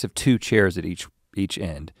 sets of 2 chairs at each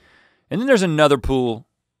end. And then there's another pool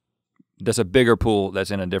that's a bigger pool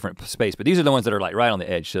that's in a different space. But these are the ones that are like right on the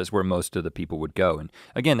edge, so that's where most of the people would go. And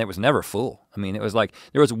again, that was never full. I mean, it was like,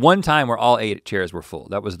 there was one time where all 8 chairs were full.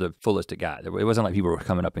 That was the fullest it got. It wasn't like people were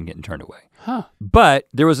coming up and getting turned away. Huh. But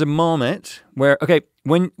there was a moment where, okay,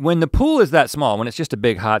 when the pool is that small, when it's just a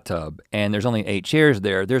big hot tub and there's only 8 chairs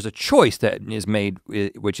there, there's a choice that is made,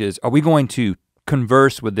 which is, are we going to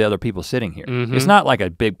converse with the other people sitting here? Mm-hmm. It's not like a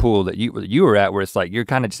big pool that you were at where it's like you're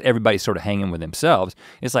kind of just everybody's sort of hanging with themselves.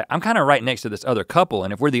 It's like I'm kind of right next to this other couple,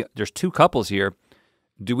 and if there's 2 couples here,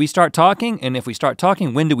 do we start talking? And if we start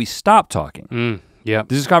talking, when do we stop talking? Yeah.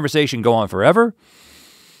 Does this conversation go on forever?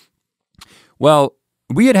 Well,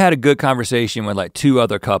 we had a good conversation with like 2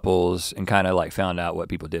 other couples and kind of like found out what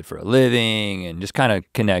people did for a living and just kind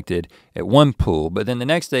of connected at one pool. But then the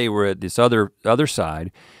next day we're at this other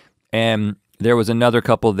side, and there was another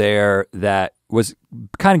couple there that was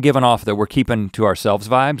kind of giving off that we're keeping to ourselves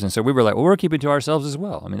vibes. And so we were like, well, we're keeping to ourselves as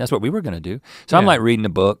well. I mean, that's what we were gonna do. So I'm like reading a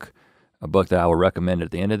book that I will recommend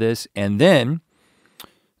at the end of this. And then,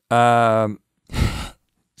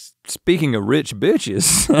 speaking of rich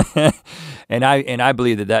bitches, and I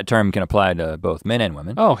believe that term can apply to both men and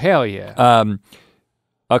women. Oh, hell yeah.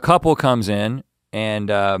 A couple comes in and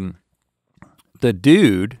the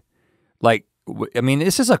dude, like, I mean,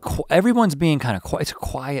 this is everyone's being kind of quiet. It's a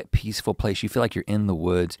quiet, peaceful place. You feel like you're in the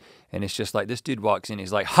woods, and it's just like this dude walks in.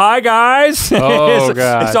 He's like, "Hi guys." Oh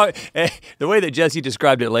God. So, the way that Jesse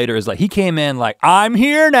described it later is like he came in like, "I'm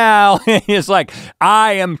here now." It's like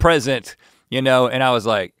I am present, you know. And I was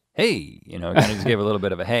like, "Hey," you know, kind of just gave a little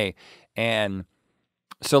bit of a hey. And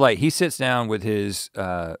so like he sits down with his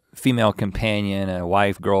female companion, a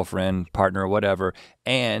wife, girlfriend, partner, or whatever,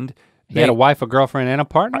 and he had a wife, a girlfriend, and a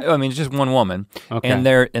partner? I mean, it's just one woman. Okay.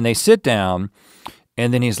 And they sit down,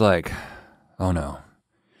 and then he's like, oh no,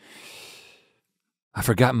 I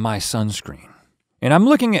forgot my sunscreen. And I'm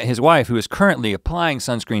looking at his wife who is currently applying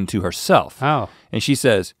sunscreen to herself. Oh. And she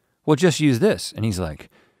says, well, just use this. And he's like,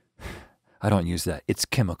 I don't use that, it's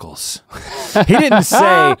chemicals. He didn't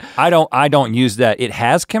say, I don't use that, it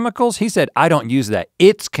has chemicals. He said, I don't use that,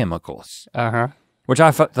 it's chemicals. Uh-huh. Which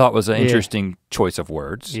I thought was an interesting choice of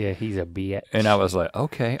words. Yeah, he's a bitch. And I was like,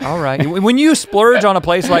 okay, all right. When you splurge on a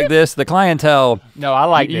place like this, the clientele. No, I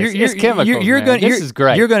like this. It's chemicals, this is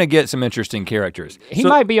great. You're gonna get some interesting characters. He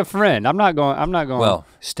might be a friend. I'm not going. Well,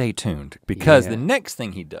 stay tuned, because the next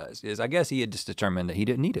thing he does is, I guess he had just determined that he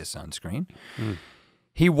didn't need his sunscreen.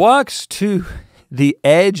 He walks to the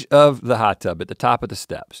edge of the hot tub at the top of the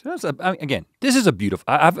steps. Again, this is a beautiful,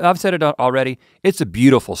 I've said it already, it's a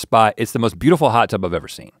beautiful spot. It's the most beautiful hot tub I've ever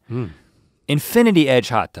seen. Infinity edge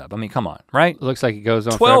hot tub, I mean, come on, right? Looks like it goes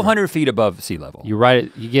on 1,200 feet above sea level. You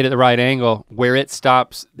get it the right angle, where it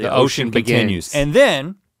stops, the ocean continues. And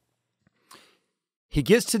then, he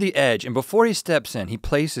gets to the edge, and before he steps in, he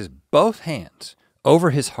places both hands over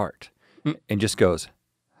his heart and just goes,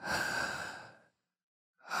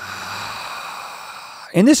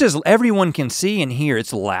 and this is, everyone can see and hear,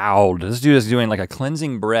 it's loud. This dude is doing like a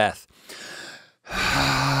cleansing breath.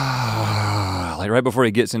 Like right before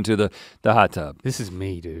he gets into the hot tub. This is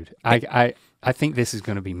me, dude. I think this is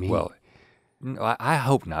gonna be me. Well, I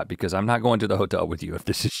hope not, because I'm not going to the hotel with you if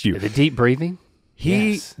this is you. The deep breathing?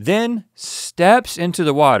 He then steps into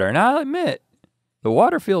the water, and I'll admit, the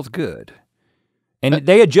water feels good. And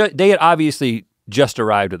they had obviously just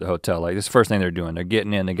arrived at the hotel. Like this is the first thing they're doing. They're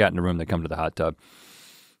getting in, they got in the room, they come to the hot tub.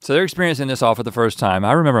 So they're experiencing this all for the first time.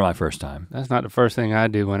 I remember my first time. That's not the first thing I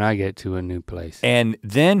do when I get to a new place. And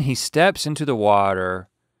then he steps into the water,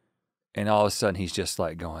 and all of a sudden he's just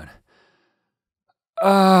like going,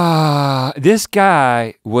 this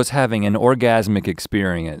guy was having an orgasmic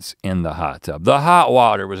experience in the hot tub. The hot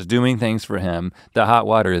water was doing things for him. The hot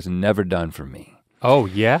water has never done for me. Oh,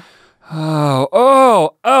 yeah?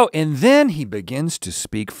 Oh, and then he begins to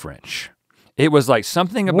speak French. It was like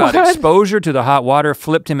something about exposure to the hot water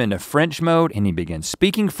flipped him into French mode, and he began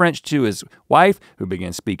speaking French to his wife, who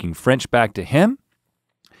began speaking French back to him.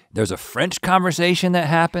 There's a French conversation that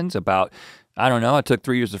happens about, I don't know, I took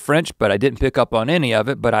 3 years of French, but I didn't pick up on any of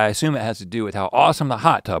it, but I assume it has to do with how awesome the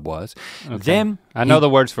hot tub was. Okay. Then I know the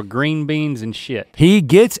words for green beans and shit. He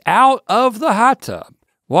gets out of the hot tub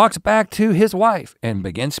walks back to his wife and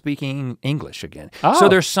begins speaking English again. Oh. So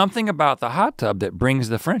there's something about the hot tub that brings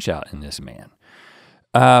the French out in this man.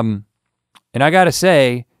 And I gotta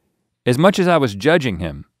say, as much as I was judging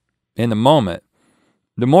him in the moment,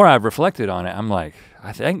 the more I've reflected on it, I'm like,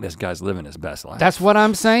 I think this guy's living his best life. That's what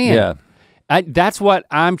I'm saying. Yeah. That's what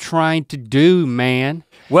I'm trying to do, man.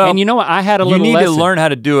 Well, and you know what? I had a little You need lesson. to learn how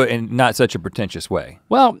to do it in not such a pretentious way.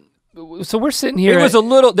 Well, so we're sitting here. It was a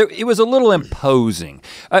little imposing.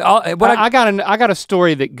 I got a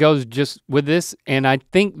story that goes just with this, and I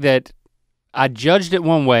think that I judged it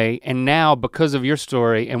one way, and now because of your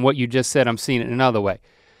story and what you just said, I'm seeing it another way.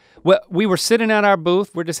 Well, we were sitting at our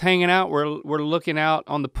booth, we're just hanging out, we're looking out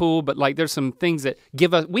on the pool, but like there's some things that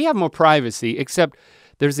we have more privacy, except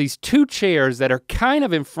there's these 2 chairs that are kind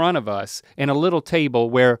of in front of us and a little table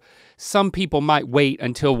where some people might wait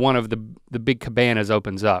until one of the big cabanas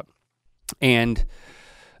opens up. And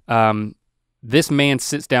this man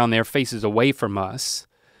sits down there, faces away from us,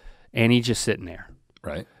 and he's just sitting there.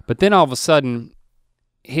 Right. But then all of a sudden,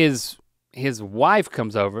 his wife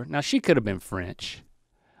comes over. Now she could have been French.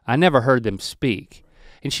 I never heard them speak.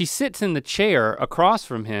 And she sits in the chair across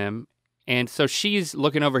from him, and so she's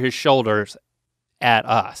looking over his shoulders at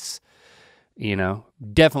us, you know,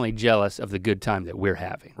 definitely jealous of the good time that we're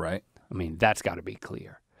having. Right. I mean, that's gotta be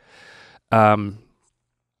clear. And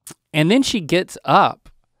then she gets up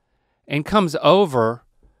and comes over,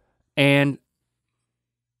 and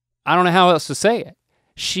I don't know how else to say it.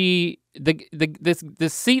 The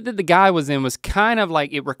seat that the guy was in was kind of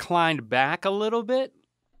like it reclined back a little bit,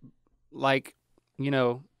 like, you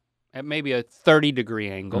know, at maybe a 30-degree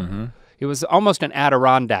angle. Mm-hmm. It was almost an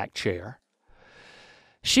Adirondack chair.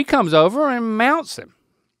 She comes over and mounts him,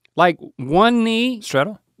 like one knee.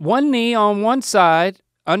 Straddle? One knee on one side,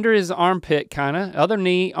 under his armpit kinda, other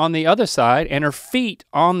knee on the other side, and her feet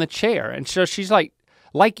on the chair. And so she's like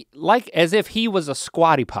as if he was a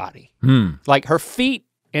squatty potty. Like her feet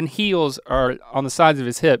and heels are on the sides of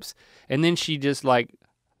his hips, and then she just like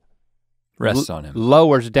rests on him.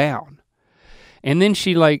 Lowers down. And then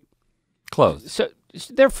she like clothed. So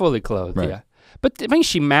they're fully clothed, right. Yeah. But I mean,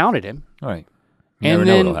 she mounted him. All right. You never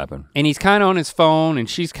know what'll happen. And he's kind of on his phone, and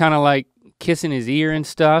she's kind of like kissing his ear and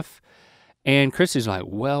stuff. And Christy's like,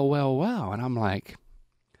 well. And I'm like,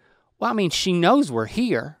 well, I mean, she knows we're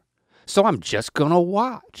here, so I'm just gonna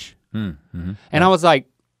watch. Mm-hmm. And I was like,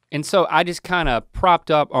 and so I just kind of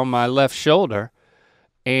propped up on my left shoulder,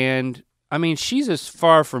 and I mean, she's as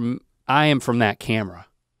far from I am from that camera.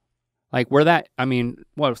 Like we're that, I mean,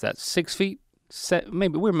 what was that, 6 feet?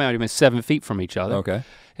 Maybe we might have been 7 feet from each other. Okay.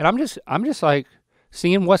 And I'm just like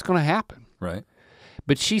seeing what's gonna happen. Right.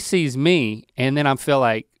 But she sees me, and then I feel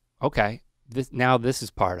like, okay, this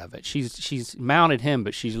is part of it. She's mounted him,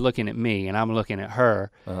 but she's looking at me, and I'm looking at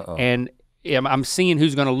her. Uh-oh. And I'm seeing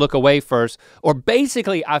who's gonna look away first. Or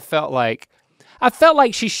basically, I felt like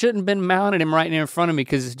she shouldn't have been mounted him right in front of me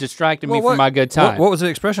because it's distracting me from my good time. What was the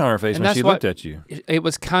expression on her face when she looked at you? It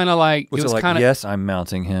was kind of like, it was like, yes, I'm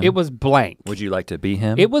mounting him. It was blank. Would you like to be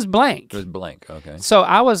him? It was blank. It was blank, okay. So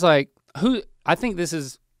I was like, I think this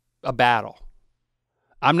is a battle.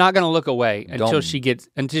 I'm not gonna look away until she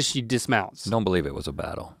dismounts. Don't believe it was a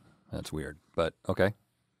battle. That's weird, but okay.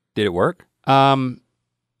 Did it work? No.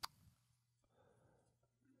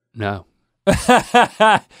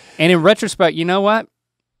 And in retrospect, you know what?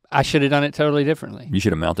 I should have done it totally differently. You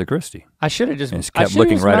should have mounted Christy. I should have just kept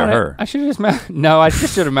looking right at her. I should have just mounted, no, I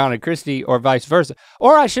just should have mounted Christy or vice versa.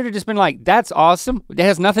 Or I should have just been like, that's awesome. It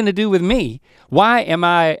has nothing to do with me. Why am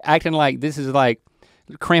I acting like this is like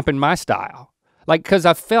cramping my style? Like, cause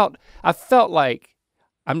I felt like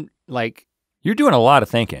I'm like, you're doing a lot of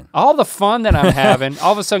thinking. All the fun that I'm having,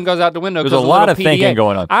 all of a sudden goes out the window. There's a lot of thinking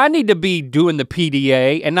going on. I need to be doing the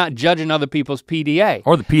PDA and not judging other people's PDA.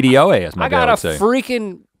 Or the PDOA, as my dad would say.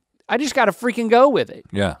 I just gotta freaking go with it.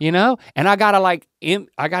 Yeah. You know? And I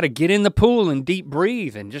gotta get in the pool and deep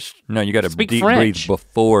breathe and just No, you gotta speak deep French. breathe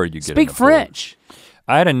before you get in the Speak French. Pool.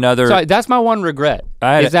 I had another. So that's my one regret,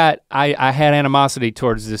 is that I had animosity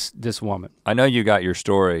towards this woman. I know you got your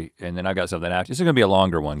story, and then I got something after. This is gonna be a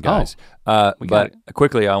longer one, guys. But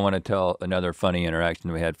quickly, I wanna tell another funny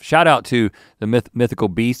interaction we had. Shout out to the mythical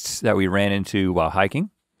beasts that we ran into while hiking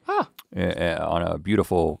on a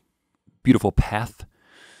beautiful, beautiful path.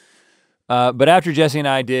 But after Jesse and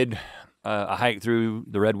I did a hike through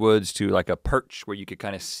the redwoods to like a perch where you could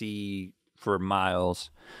kind of see for miles,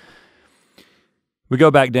 we go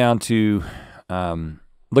back down to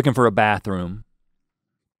looking for a bathroom,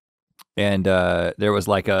 and there was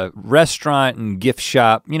like a restaurant and gift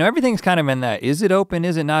shop. You know, everything's kind of in that, is it open,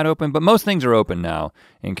 is it not open? But most things are open now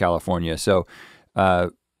in California. So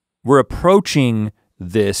we're approaching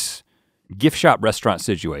this gift shop restaurant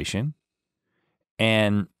situation,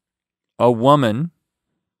 and a woman,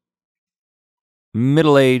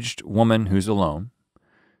 middle-aged woman who's alone,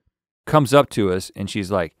 comes up to us and she's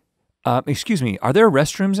like, excuse me, are there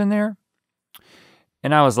restrooms in there?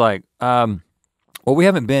 And I was like, well, we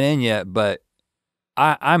haven't been in yet, but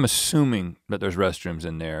I'm assuming that there's restrooms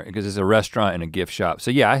in there because it's a restaurant and a gift shop. So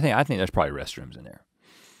yeah, I think there's probably restrooms in there.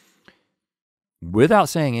 Without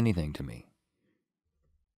saying anything to me,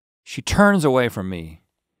 she turns away from me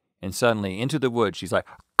and suddenly into the woods, she's like,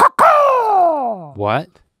 caw-caw! What?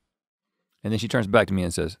 And then she turns back to me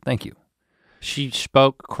and says, thank you. She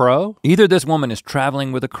spoke crow? Either this woman is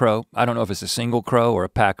traveling with a crow. I don't know if it's a single crow or a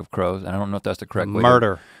pack of crows. I don't know if that's the correct way.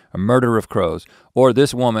 A murder of crows. Or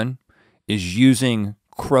this woman is using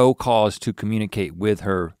crow calls to communicate with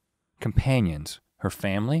her companions, her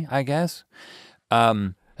family, I guess.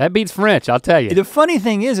 That beats French, I'll tell you. The funny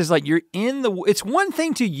thing is like it's one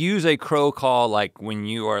thing to use a crow call like when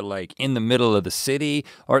you are like in the middle of the city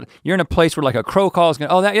or you're in a place where like a crow call is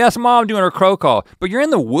gonna, that's mom doing her crow call. But you're in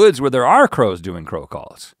the woods where there are crows doing crow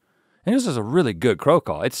calls. And this is a really good crow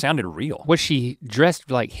call. It sounded real. Was she dressed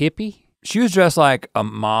like hippie? She was dressed like a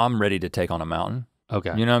mom ready to take on a mountain.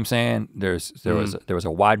 Okay. You know what I'm saying? There was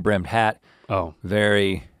a wide brimmed hat. Oh.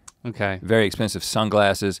 Very expensive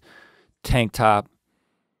sunglasses, tank top,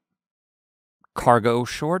 cargo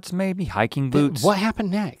shorts maybe, hiking boots. What happened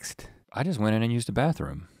next? I just went in and used the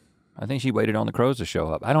bathroom. I think she waited on the crows to show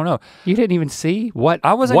up. I don't know. You didn't even see what?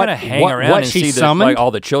 I wasn't gonna hang around and see like all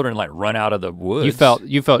the children like run out of the woods.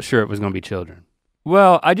 You felt sure it was gonna be children.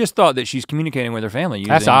 Well, I just thought that she's communicating with her family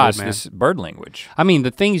using this bird language. I mean,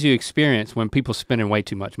 the things you experience when people spending way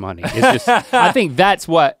too much money. It's just, I think that's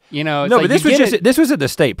what, no, like but this was at the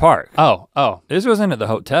state park. Oh. This wasn't at the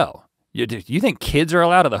hotel. You think kids are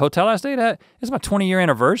allowed at the hotel I stayed at? It's my 20-year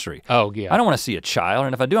anniversary. Oh, yeah. I don't want to see a child,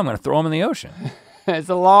 and if I do, I'm gonna throw them in the ocean. It's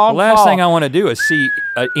a long The last thing I want to do is see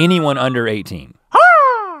anyone under 18.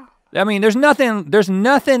 I mean, there's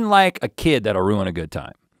nothing like a kid that'll ruin a good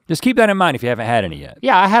time. Just keep that in mind if you haven't had any yet.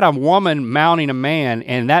 Yeah, I had a woman mounting a man,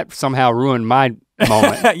 and that somehow ruined my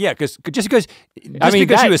moment. Yeah, because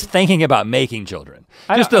she was thinking about making children.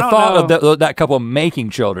 Just the thought of that couple making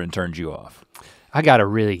children turned you off. I gotta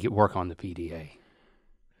really work on the PDA.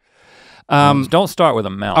 Don't start with a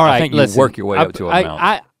mount. All right, I think you work your way up to a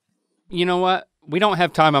mount. You know what? We don't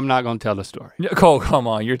have time, I'm not gonna tell the story. Cole, come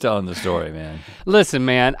on, you're telling the story, man. Listen,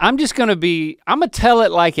 man, I'm gonna tell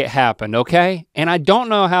it like it happened, okay? And I don't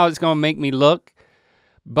know how it's gonna make me look,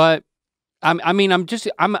 but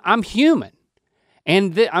I'm human.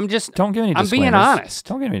 And don't give any disclaimers. I'm being honest.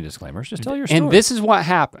 Don't give any disclaimers, just tell your story. And this is what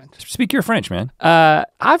happened. Speak your French, man.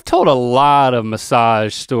 I've told a lot of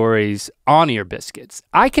massage stories on Ear Biscuits.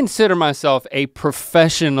 I consider myself a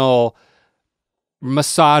professional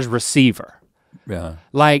massage receiver. Yeah.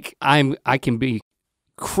 Like I could be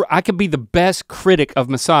the best critic of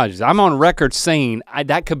massages. I'm on record saying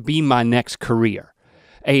that could be my next career.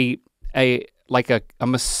 A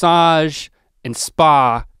massage and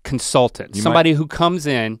spa consultant. Somebody who comes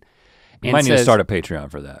in and you might need to start a Patreon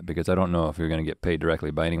for that because I don't know if you're gonna get paid directly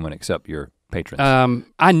by anyone except your patrons.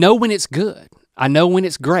 I know when it's good. I know when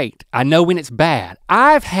it's great. I know when it's bad.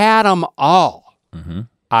 I've had them all,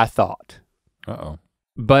 I thought. Uh-oh.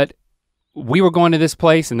 But we were going to this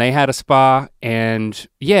place and they had a spa and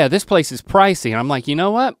yeah, this place is pricey. And I'm like, you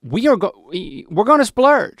know what? We're gonna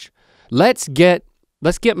splurge. Let's get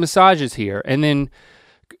massages here. And then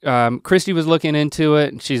Christy was looking into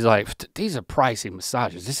it and she's like, these are pricey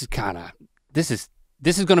massages. This is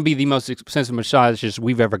gonna be the most expensive massages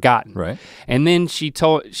we've ever gotten. Right. And then she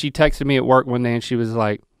texted me at work one day and she was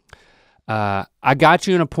like, I got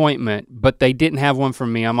you an appointment, but they didn't have one for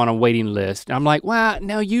me. I'm on a waiting list. I'm like, well,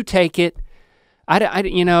 no, you take it.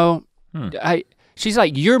 She's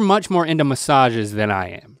like, you're much more into massages than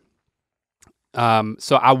I am.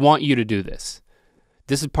 So I want you to do this.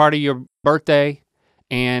 This is part of your birthday.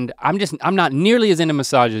 And I'm not nearly as into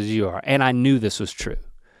massages as you are. And I knew this was true.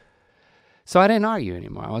 So I didn't argue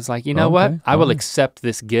anymore. I was like, you know what? I will accept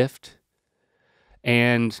this gift.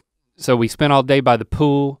 And so we spent all day by the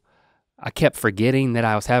pool. I kept forgetting that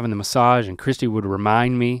I was having the massage and Christy would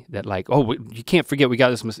remind me that like, oh, you can't forget we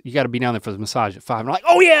got this, you gotta be down there for the massage at 5. And I'm like,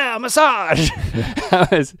 oh yeah, massage.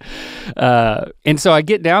 And so I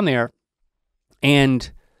get down there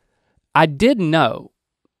and I didn't know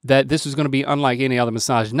that this was gonna be unlike any other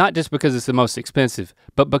massage, not just because it's the most expensive,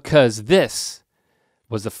 but because this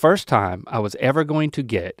was the first time I was ever going to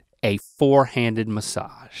get a 4-handed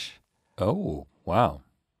massage. Oh, wow.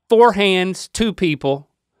 4 hands, 2 people,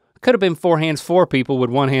 Could have been 4 hands, 4 people with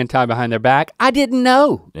 1 hand tied behind their back. I didn't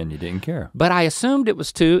know. And you didn't care. But I assumed it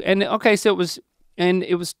was 2. And okay, so it was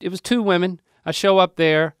 2 women. I show up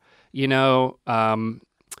there, you know, I'm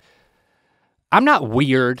not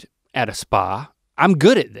weird at a spa. I'm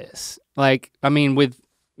good at this. Like, I mean,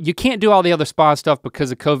 you can't do all the other spa stuff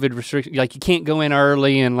because of COVID restrictions. Like, you can't go in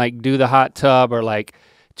early and like do the hot tub or like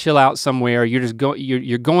chill out somewhere. You're just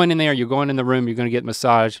you're going in there, you're going in the room, you're gonna get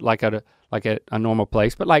massage like at a normal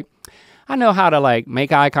place. But like, I know how to like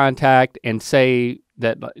make eye contact and say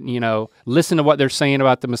that, you know, listen to what they're saying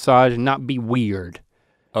about the massage and not be weird.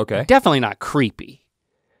 Okay. Definitely not creepy.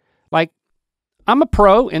 Like, I'm a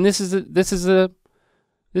pro and this is a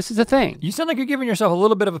thing. You sound like you're giving yourself a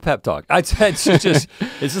little bit of a pep talk. It's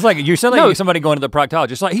just like, you sound like somebody going to the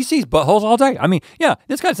proctologist, like he sees buttholes all day. I mean, yeah,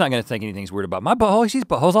 this guy's not gonna think anything's weird about my butthole. He sees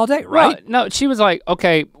buttholes all day, right? No, she was like,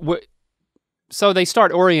 okay, so they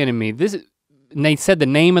start orienting me. And they said the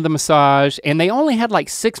name of the massage, and they only had like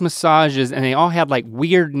 6 massages, and they all had like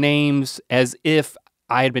weird names as if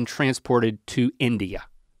I had been transported to India.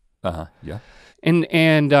 Yeah.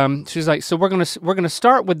 And she's like, so we're gonna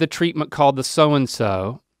start with the treatment called the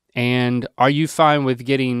so-and-so, and are you fine with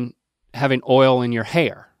having oil in your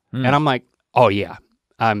hair? And I'm like, oh yeah,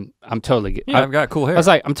 I'm totally good. Yeah, I've got cool hair. I was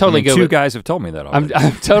like, I'm totally good. 2 guys have told me that already.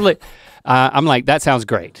 I'm totally, I'm like, that sounds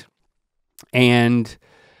great. And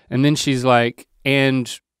then she's like, we're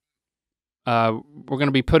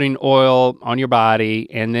gonna be putting oil on your body,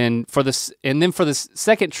 and then for the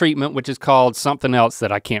second treatment, which is called something else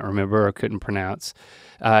that I can't remember or couldn't pronounce,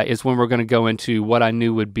 is when we're gonna go into what I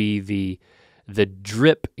knew would be the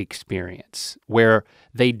drip experience, where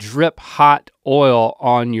they drip hot oil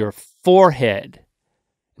on your forehead,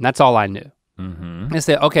 and that's all I knew. I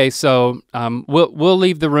said, okay, so we'll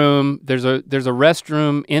leave the room. There's a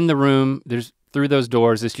restroom in the room. There's through those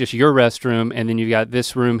doors, it's just your restroom, and then you've got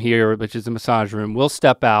this room here, which is the massage room. We'll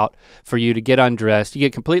step out for you to get undressed. You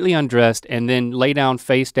get completely undressed and then lay down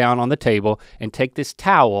face down on the table and take this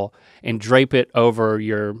towel and drape it over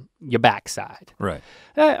your backside. Right.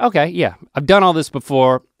 Okay, yeah, I've done all this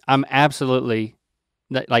before. I'm absolutely,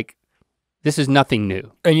 like, this is nothing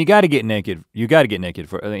new. And you gotta get naked. You gotta get naked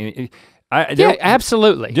for, yeah,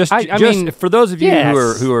 absolutely. I mean, for those of you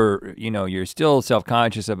who are, you know, you're still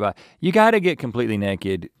self-conscious about, you got to get completely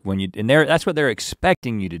naked that's what they're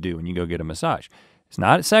expecting you to do when you go get a massage. It's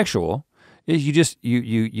not sexual. You just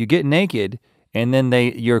you get naked, and then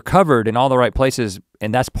you're covered in all the right places,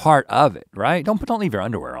 and that's part of it, right? Don't leave your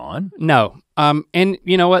underwear on. No. And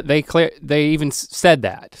you know what? They even said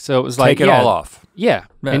that. So it was like, take it all off. Yeah.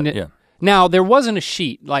 Yeah. Now there wasn't a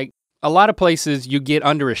sheet. Like, a lot of places you get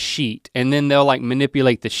under a sheet and then they'll like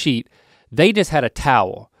manipulate the sheet. They just had a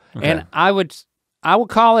towel. Okay. And I would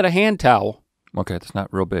call it a hand towel. Okay, that's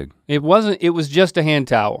not real big. It wasn't, it was just a hand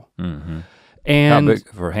towel. Mm-hmm. And how big,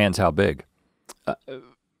 for hands, how big?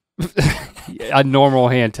 A normal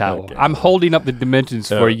hand towel. Okay. I'm holding up the dimensions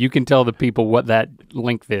for you. You can tell the people what that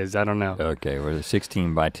length is. I don't know. Okay, we're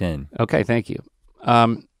 16 by 10. Okay, thank you.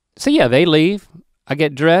 So yeah, they leave. I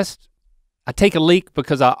get dressed. I take a leak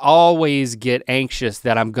because I always get anxious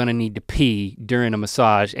that I'm gonna need to pee during a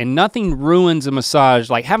massage, and nothing ruins a massage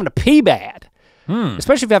like having to pee bad.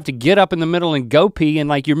 Especially if you have to get up in the middle and go pee, and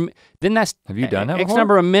like then that's have you done that X before?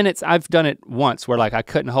 number of minutes. I've done it once where like I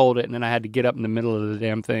couldn't hold it and then I had to get up in the middle of the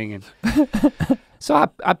damn thing. And so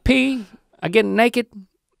I pee, I get naked,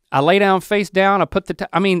 I lay down face down, I put the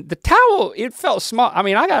towel, it felt small. I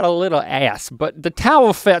mean, I got a little ass, but the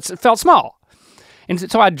towel felt small.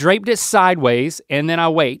 And so I draped it sideways, and then I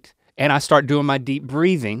wait, and I start doing my deep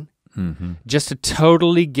breathing just to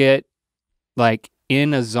totally get like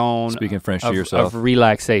in a zone Speaking French to yourself. Of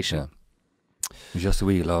relaxation. Yeah. Just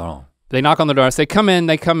oui, Laurent. They knock on the door, I say, come in,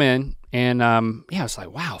 they come in, and I was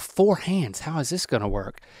like, wow, 4 hands, how is this gonna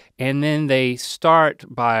work? And then they start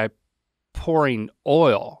by pouring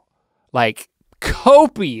oil, like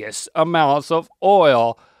copious amounts of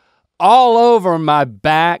oil all over my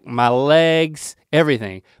back, my legs,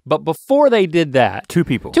 everything. But before they did that. 2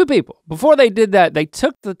 people. Before they did that, they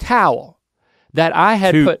took the towel that I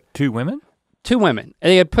had put. 2 women? 2 women. And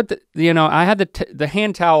they had put I had the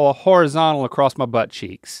hand towel horizontal across my butt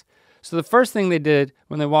cheeks. So the first thing they did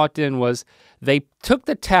when they walked in was they took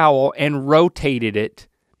the towel and rotated it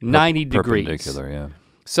 90 degrees. Perpendicular, yeah.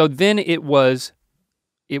 So then it was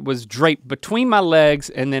draped between my legs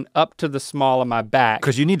and then up to the small of my back.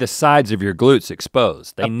 Because you need the sides of your glutes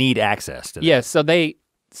exposed. They need access to that. Yeah,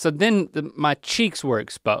 so then my cheeks were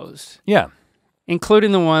exposed. Yeah.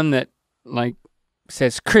 Including the one that like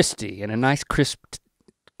says Christy and a nice crisp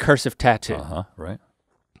cursive tattoo. Right.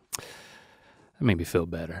 That made me feel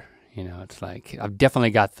better. You know, it's like I've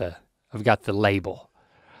definitely got the label.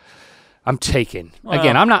 I'm taken. Well,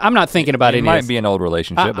 again, I'm not thinking about it. It might be an old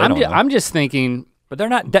relationship. I'm just thinking. But they're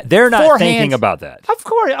not thinking about that.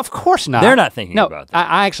 Of course not. They're not thinking about that.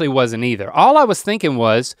 I actually wasn't either. All I was thinking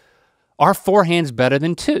was, are 4 hands better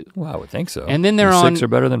than 2? Well, I would think so. And then 6 are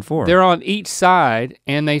better than 4. They're on each side,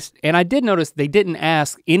 and I did notice they didn't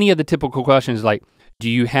ask any of the typical questions like, do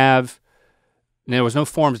you have, and there was no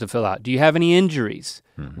forms to fill out. Do you have any injuries?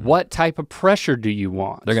 Mm-hmm. What type of pressure do you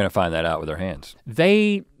want? They're gonna find that out with their hands.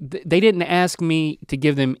 They didn't ask me to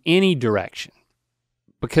give them any direction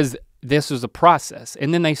because this was a process.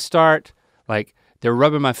 And then they start, like, they're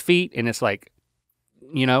rubbing my feet and it's like,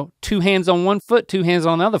 you know, 2 hands on one foot, 2 hands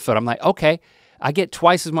on the other foot. I'm like, okay, I get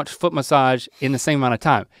twice as much foot massage in the same amount of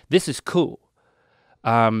time. This is cool.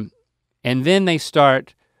 And then they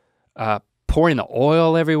start pouring the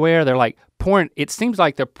oil everywhere. They're like pouring, it seems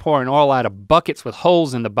like they're pouring oil out of buckets with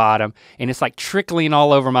holes in the bottom and it's like trickling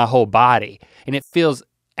all over my whole body. And it feels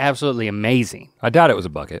absolutely amazing. I doubt it was a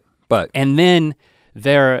bucket, but. And then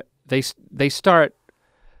they start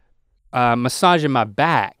massaging my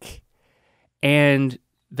back and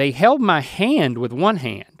they held my hand with one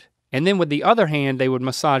hand and then with the other hand they would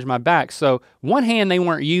massage my back. So one hand they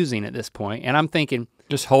weren't using at this point and I'm thinking.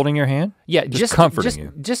 Just holding your hand? Yeah, just comforting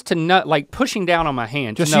you. Just to not, like pushing down on my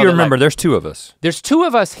hand. Just so you remember, there's 2 of us. There's 2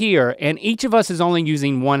 of us here and each of us is only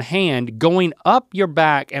using one hand going up your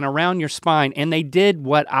back and around your spine and they did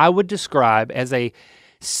what I would describe as a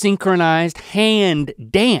synchronized hand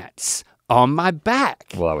dance on my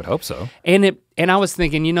back. Well, I would hope so. And I was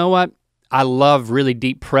thinking, you know what? I love really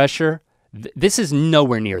deep pressure. This is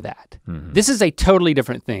nowhere near that. Mm-hmm. This is a totally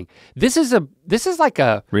different thing. This is like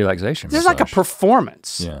a relaxation. This massage. Is like a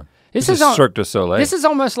performance. Yeah. This is Cirque du Soleil. This is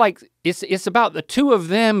almost like it's about the 2 of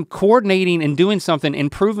them coordinating and doing something and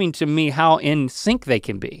proving to me how in sync they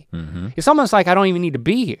can be. Mm-hmm. It's almost like I don't even need to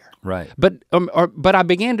be here. Right. But I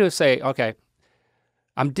began to say, okay,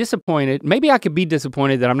 I'm disappointed. Maybe I could be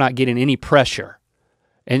disappointed that I'm not getting any pressure.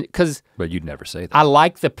 And but you'd never say that. I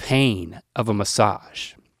like the pain of a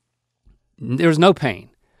massage. There was no pain.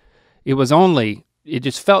 It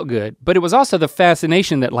just felt good. But it was also the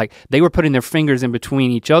fascination that like they were putting their fingers in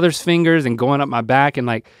between each other's fingers and going up my back and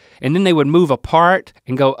then they would move apart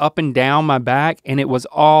and go up and down my back and it was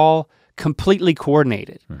all completely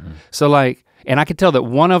coordinated. Mm-hmm. So like, and I could tell that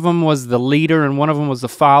one of them was the leader and one of them was the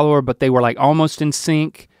follower, but they were like almost in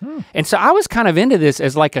sync. And so I was kind of into this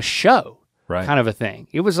as like a show, right? Kind of a thing.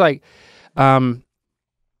 It was like, and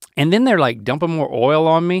then they're like dumping more oil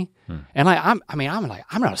on me. And like, I'm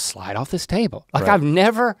gonna slide off this table. Like I've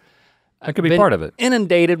never that could be part of it.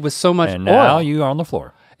 Inundated with so much oil. And now you are on the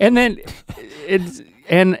floor. And then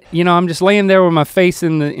and you know, I'm just laying there with my face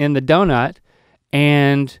in the donut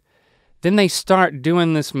and then they start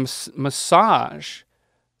doing this massage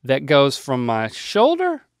that goes from my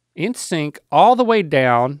shoulder in sync all the way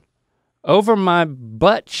down over my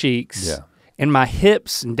butt cheeks. Yeah. And my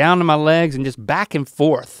hips and down to my legs and just back and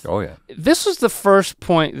forth. Oh yeah. This was the first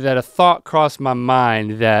point that a thought crossed my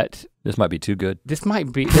mind that this might be too good. There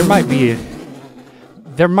might be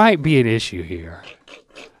an issue here.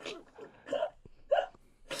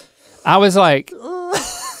 I was like,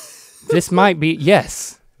 this might be,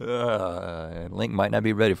 yes. Link might not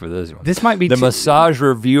be ready for this one. This might be the massage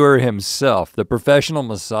reviewer himself, the professional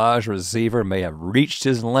massage receiver may have reached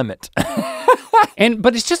his limit.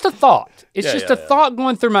 But it's just a thought. It's just a thought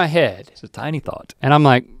going through my head. It's a tiny thought. And I'm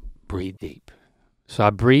like, breathe deep. So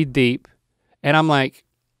I breathe deep and I'm like,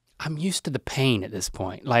 I'm used to the pain at this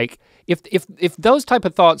point. Like if those type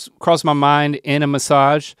of thoughts cross my mind in a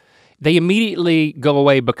massage, they immediately go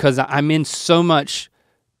away because I'm in so much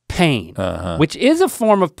pain, which is a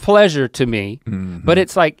form of pleasure to me, but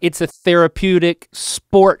it's like, it's a therapeutic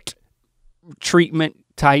sport treatment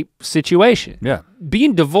type situation. Yeah.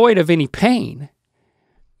 Being devoid of any pain,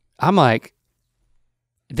 I'm like,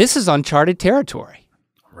 this is uncharted territory.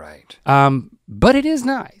 Right. But it is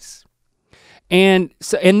nice. And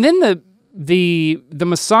so, and then the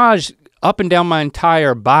massage up and down my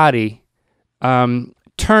entire body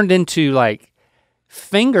turned into like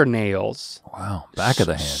fingernails. Wow, back of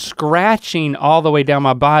the hand. Scratching all the way down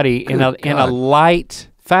my body in a light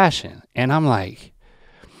fashion. And I'm like,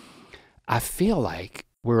 I feel like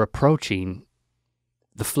we're approaching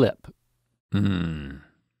the flip.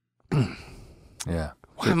 Yeah.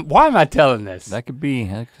 Why am I telling this? That could be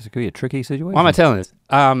a tricky situation. Why am I telling this?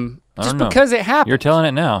 Just because it happened. You're telling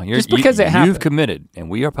it now. Just because it happened. You've committed, and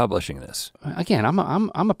we are publishing this. Again, I'm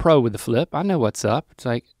a pro with the flip. I know what's up. It's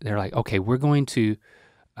like they're like, okay, we're going to,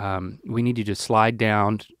 we need you to slide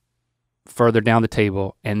down further down the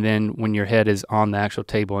table, and then when your head is on the actual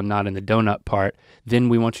table and not in the donut part, then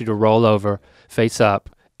we want you to roll over, face up,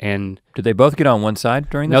 and did they both get on one side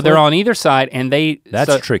during the No, flip? they're on either side, and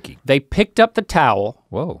That's tricky. They picked up the towel.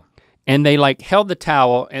 Whoa. And they like held the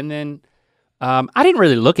towel, and then I didn't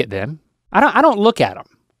really look at them. I don't look at them.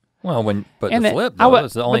 Well, And the then flip, though,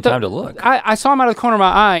 it's the only time to look. I saw them out of the corner of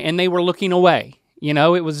my eye, and they were looking away. You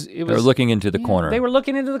know, it was. They were looking into the corner. They were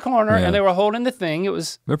looking into the corner, and they were holding the thing. It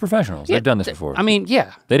was. They're professionals. They've done this before. I mean,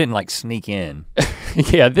 yeah. They didn't like sneak in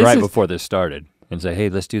Yeah, before this started and say, hey,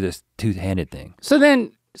 let's do this two-handed thing. So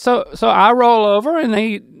then, so I roll over, and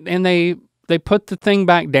they put the thing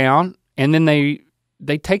back down, and then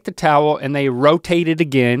they take the towel and they rotate it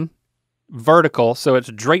again, vertical, so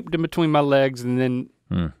it's draped in between my legs, and then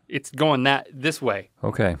it's going this way.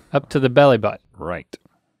 Okay. Up to the belly button. Right.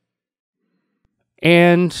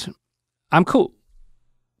 And I'm cool.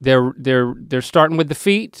 They're starting with the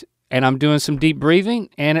feet, and I'm doing some deep breathing,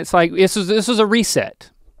 and it's like this was a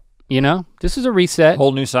reset. You know, this is a reset.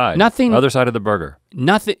 Whole new side. Nothing. Other side of the burger.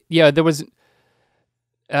 Nothing. Yeah, there was.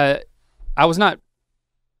 I was not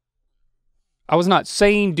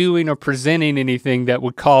saying, doing, or presenting anything that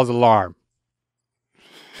would cause alarm.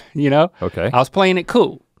 You know? Okay. I was playing it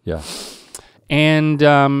cool. Yeah. And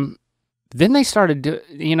then they started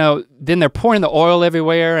then they're pouring the oil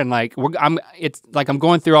everywhere, and like it's like I'm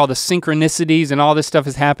going through all the synchronicities, and all this stuff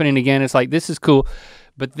is happening again. It's like, this is cool.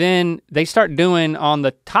 But then they start doing on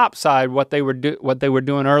the top side what they were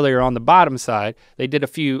doing earlier on the bottom side. They did a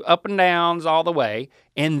few up and downs all the way,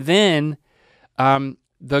 and then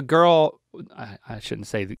the girl, I shouldn't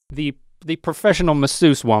say the professional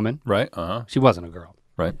masseuse woman. Right. She wasn't a girl.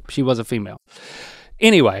 Right. She was a female.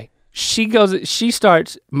 Anyway, she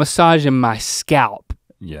starts massaging my scalp.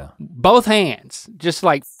 Yeah. Both hands, just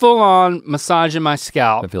like full on massaging my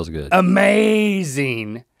scalp. That feels good.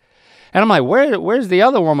 Amazing. And I'm like, where's the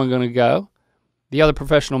other woman gonna go? The other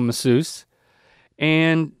professional masseuse.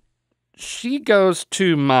 And she goes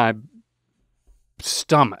to my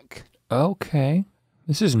stomach. Okay.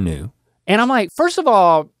 This is new. And I'm like, first of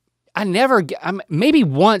all, maybe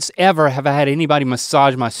once ever have I had anybody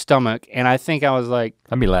massage my stomach, and I think I was like,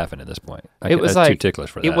 I'd be laughing at this point. That's too ticklish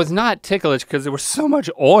for that. It was not ticklish because there was so much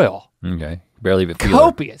oil. Okay, barely even feel it.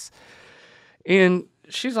 Copious. And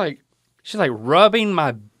she's like rubbing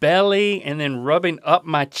my belly and then rubbing up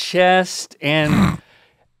my chest, and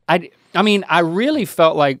I mean, I really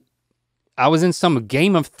felt like I was in some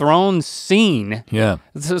Game of Thrones scene. Yeah.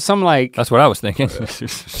 Some like. That's what I was thinking.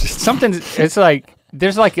 It's like.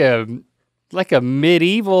 There's like a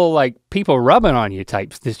medieval, like, people rubbing on you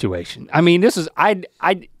type situation. I mean, this is, I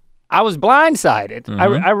was blindsided.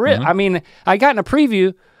 Mm-hmm. I mean, I got in a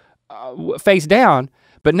preview face down,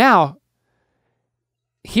 but now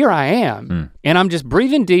here I am, and I'm just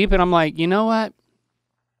breathing deep, and I'm like, you know what?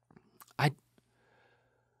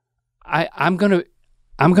 I'm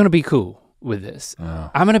gonna be cool with this. Oh.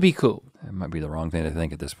 I'm gonna be cool. That might be the wrong thing to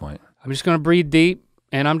think at this point. I'm just gonna breathe deep.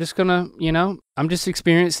 And I'm just gonna, I'm just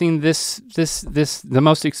experiencing the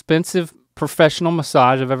most expensive professional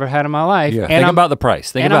massage I've ever had in my life. Yeah. And Think about the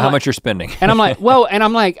price. Think about how much you're spending. And I'm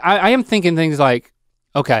like, I am thinking things like,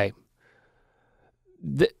 okay,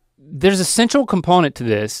 there's a central component to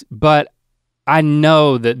this, but I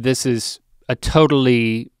know that this is a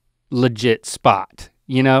totally legit spot.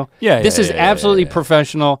 Yeah. This is absolutely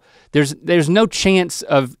professional. There's no chance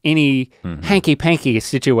of any hanky-panky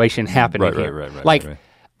situation happening here. Right.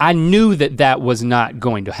 I knew that was not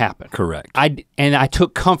going to happen. Correct. And I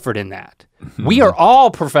took comfort in that. We are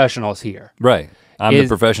all professionals here. Right. I'm the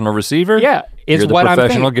professional receiver. Yeah. You're the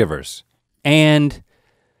professional givers.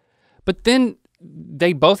 But then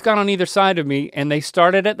they both got on either side of me, and they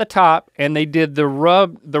started at the top, and they did the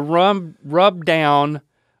rub down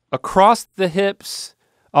across the hips,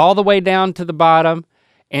 all the way down to the bottom,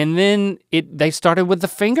 and then they started with the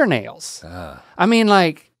fingernails. I mean,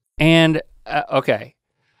 like, and okay.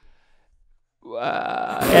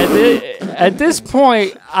 At this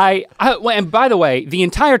point, and by the way, the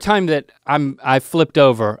entire time that I flipped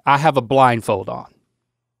over, I have a blindfold on.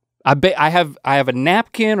 I have a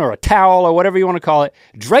napkin or a towel or whatever you want to call it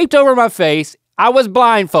draped over my face. I was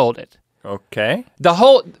blindfolded. Okay.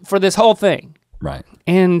 For this whole thing. Right.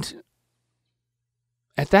 And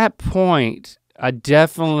at that point, I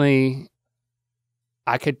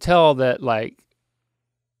could tell that, like,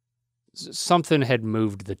 something had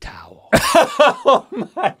moved the towel. Oh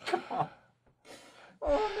my God.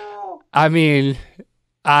 Oh no. I mean,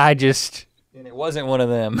 and it wasn't one of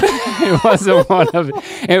them. It wasn't one of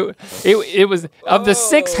it. It was of the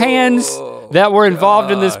 6 hands that were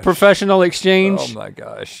involved in this professional exchange. Oh my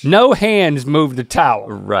gosh. No hands moved the towel.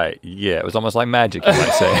 Right, yeah, it was almost like magic, you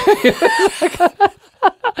might say.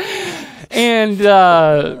 And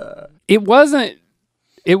it wasn't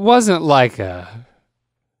like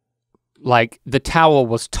the towel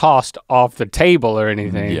was tossed off the table or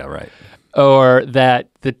anything. Yeah, right. Or that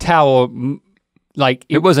the towel, like.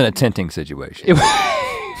 It wasn't a tenting situation.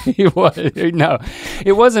 It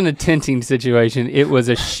wasn't a tenting situation. It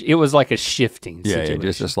was like a shifting situation. Yeah,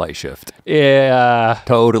 just a slight shift. Yeah.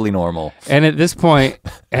 Totally normal. And at this point,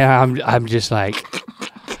 I'm just like,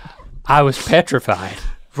 I was petrified.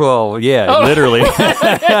 Well, yeah, literally.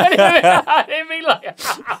 I didn't mean like.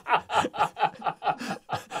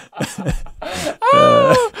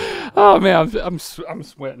 Oh man, I'm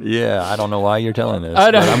sweating. Yeah, I don't know why you're telling this,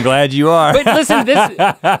 but I'm glad you are. But listen,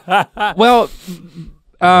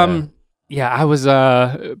 yeah, I was.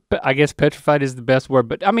 I guess petrified is the best word,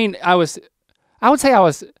 but I mean, I would say I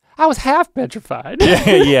was half petrified.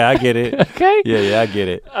 Yeah, I get it. Okay. Yeah, I get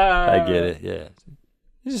it. I get it. Yeah.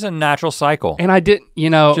 It's just a natural cycle. And I didn't,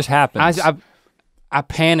 it just happens. I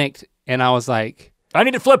panicked and I was like, I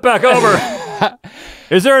need to flip back over.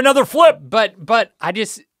 Is there another flip? But I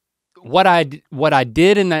just what I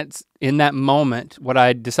did in that moment, what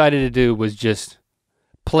I decided to do was just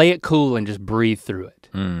play it cool and just breathe through it.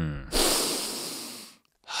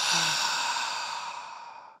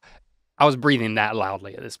 I was breathing that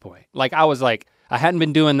loudly at this point. Like I hadn't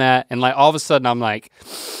been doing that, and like all of a sudden I'm like,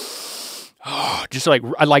 just like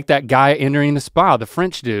I like that guy entering the spa, the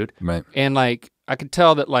French dude. Right. And like I could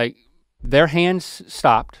tell that like their hands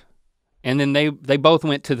stopped, and then they both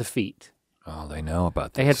went to the feet. Oh, they know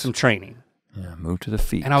about this. They had some training. Yeah, move to the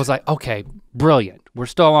feet. And I was like, okay, brilliant. We're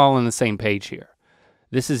still all on the same page here.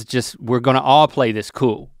 This is just, we're gonna all play this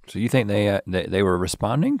cool. So you think they were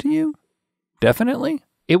responding to you? Definitely?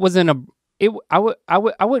 It was I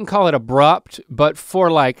wouldn't call it abrupt, but for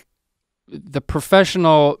like the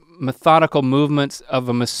professional methodical movements of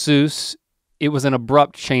a masseuse, it was an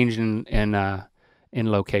abrupt change in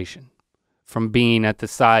location, from being at the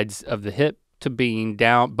sides of the hip to being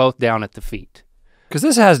both down at the feet. Because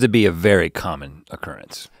this has to be a very common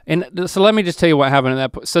occurrence. And so let me just tell you what happened at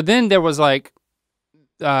that point. So then there was like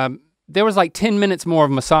 10 minutes more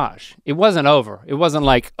of massage. It wasn't over. It wasn't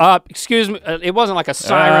like, excuse me, it wasn't like a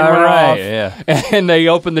siren went off. Yeah. And they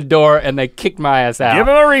opened the door and they kicked my ass out. Give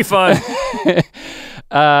them a refund.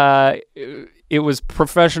 It was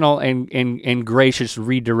professional and gracious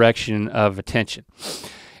redirection of attention.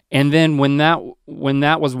 And then when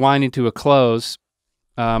that was winding to a close,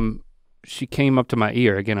 she came up to my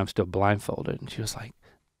ear. Again, I'm still blindfolded, and she was like,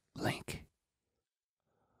 Link,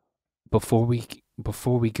 before we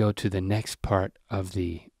go to the next part of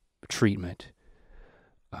the treatment,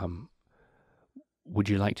 would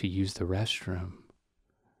you like to use the restroom?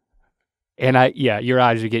 And your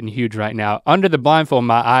eyes are getting huge right now. Under the blindfold,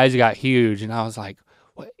 my eyes got huge, and I was like,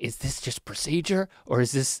 what, is this just procedure? Or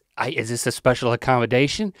is this a special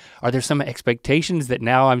accommodation? Are there some expectations that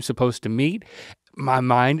now I'm supposed to meet? My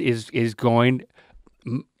mind is going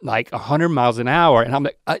like 100 miles an hour, and I'm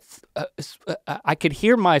like, I could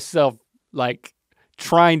hear myself like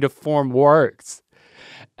trying to form words.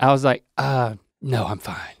 I was like, no, I'm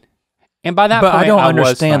fine. And by that point, I don't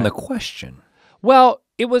understand the question. Well,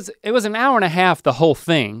 it was an hour and a half, the whole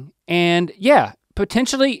thing, and yeah,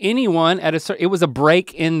 potentially anyone at a certain, it was a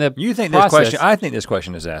break in the You think process. this question, I think this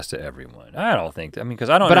question is asked to everyone. I don't think, because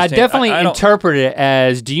I don't But understand. I definitely interpret it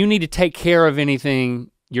as, do you need to take care of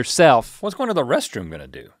anything yourself? What's going to the restroom gonna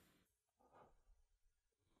do?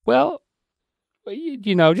 Well,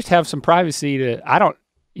 just have some privacy to, I don't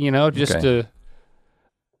know,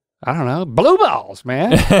 blue balls,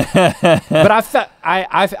 man. But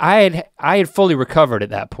I had fully recovered at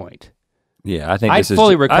that point. Yeah, I think this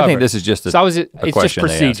is just a it's question just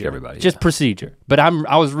procedure. they ask everybody. Just procedure. But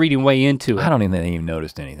I was reading way into it. I don't even think they even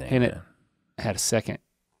noticed anything. And it had a second.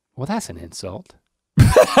 Well, that's an insult.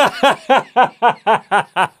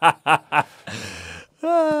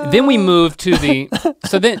 Then we moved to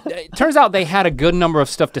so then it turns out they had a good number of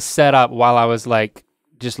stuff to set up while I was like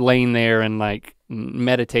just laying there and like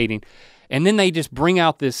meditating. And then they just bring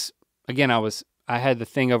out this, again, I had the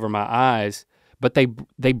thing over my eyes, but they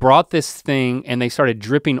brought this thing and they started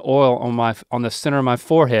dripping oil on the center of my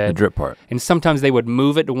forehead. The drip part. And sometimes they would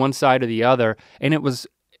move it to one side or the other, and it was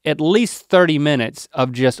at least 30 minutes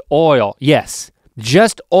of just oil. Yes,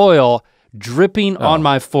 just oil dripping on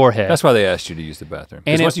my forehead. That's why they asked you to use the bathroom.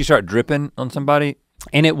 Because once you start dripping on somebody,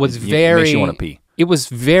 and it was it makes you want to pee. It was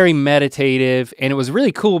very meditative, and it was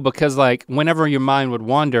really cool because like whenever your mind would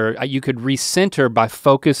wander, you could recenter by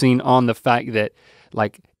focusing on the fact that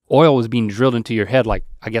like oil was being drilled into your head like,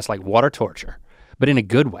 I guess like water torture, but in a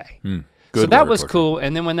good way. Good so that was torture. cool.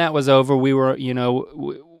 And then when that was over, we were, you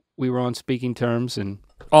know, we were on speaking terms and.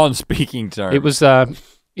 On speaking terms.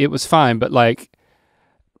 It was fine, but like,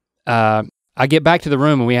 I get back to the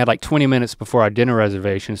room and we had like 20 minutes before our dinner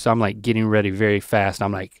reservation. So I'm like getting ready very fast.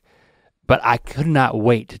 I'm like, but I could not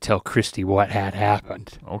wait to tell Christy what had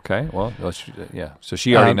happened. Okay, well, yeah. So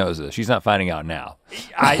she already knows this. She's not finding out now.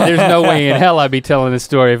 There's no way in hell I'd be telling this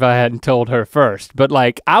story if I hadn't told her first. But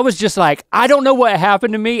like, I was just like, I don't know what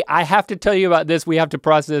happened to me. I have to tell you about this. We have to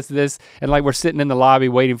process this. And like, we're sitting in the lobby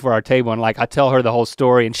waiting for our table and like, I tell her the whole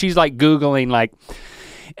story and she's like Googling like,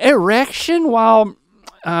 erection while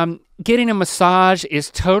getting a massage is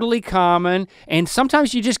totally common and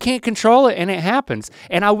sometimes you just can't control it and it happens.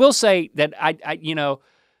 And I will say that I you know,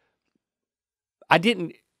 I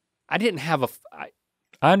didn't have a.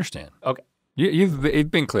 I understand. Okay. You've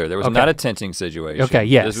been clear. There was not a tensing situation. Okay,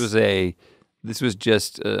 yes. This was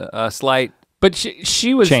just a slight but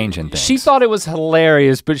she was change in things. She thought it was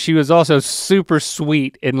hilarious, but she was also super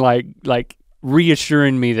sweet and like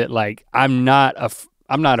reassuring me that like I'm not a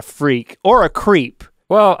freak or a creep.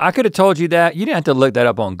 Well, I could have told you that. You didn't have to look that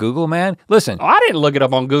up on Google, man. Listen. Oh, I didn't look it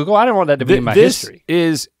up on Google. I didn't want that to be in my history.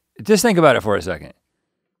 Just think about it for a second.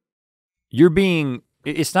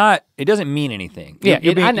 It doesn't mean anything. Yeah,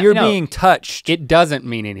 you're being touched. It doesn't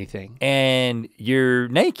mean anything. And you're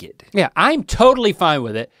naked. Yeah, I'm totally fine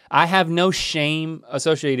with it. I have no shame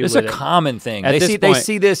associated with it. It's a common thing. They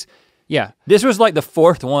see this. Yeah. This was like the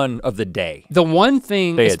fourth one of the day. The one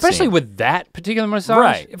thing, especially with that particular massage.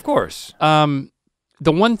 Right, of course.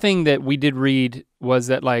 The one thing that we did read was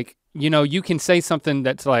that like, you know, you can say something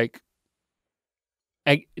that's like,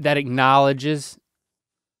 that acknowledges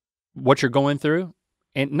what you're going through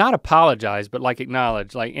and not apologize, but like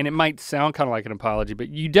acknowledge, like, and it might sound kind of like an apology, but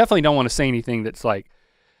you definitely don't want to say anything that's like,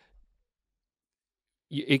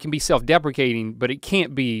 it can be self-deprecating, but it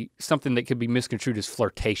can't be something that could be misconstrued as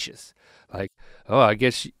flirtatious. Like, oh, I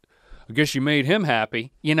guess you made him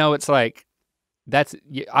happy. You know, it's like,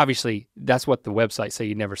 obviously that's what the websites say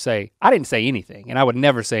you never say. I didn't say anything and I would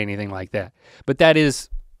never say anything like that. But that is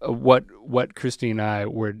what Christy and I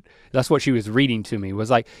that's what she was reading to me was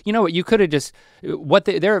like, you know what, you could have just,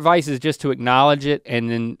 their advice is just to acknowledge it and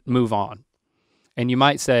then move on. And you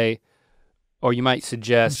might say, or you might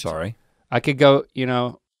suggest. I'm sorry. I could go, you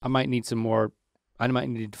know, I might need some more, I might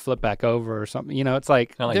need to flip back over or something. You know, it's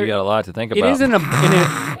like. Sound like you got a lot to think about. It isn't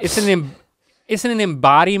it's an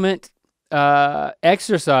embodiment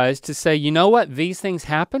exercise to say, you know what, these things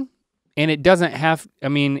happen and it doesn't have, I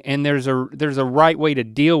mean, and there's a right way to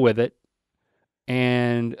deal with it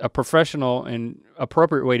and a professional and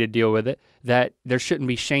appropriate way to deal with it that there shouldn't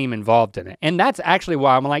be shame involved in it. And that's actually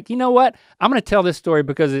why I'm like, you know what, I'm gonna tell this story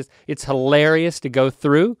because it's hilarious to go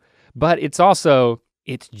through, but it's also,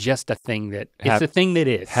 it's just a thing that, it's a thing that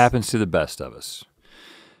is. Happens to the best of us.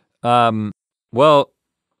 Well,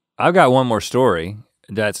 I've got one more story.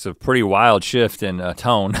 That's a pretty wild shift in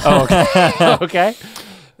tone. Oh, okay. Okay.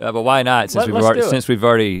 But why not? Since we've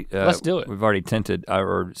already let's do it. We've already tinted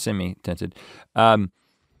or semi-tinted. So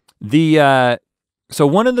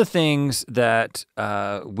one of the things that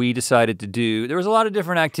we decided to do, there was a lot of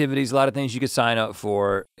different activities, a lot of things you could sign up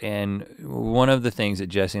for, and one of the things that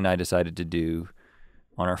Jesse and I decided to do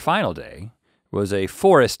on our final day was a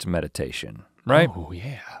forest meditation, right? Oh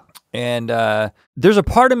yeah. And there's a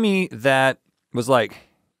part of me that was like,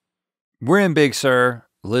 we're in Big Sur,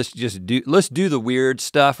 let's do the weird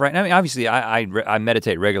stuff, right? I mean, obviously I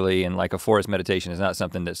meditate regularly, and like a forest meditation is not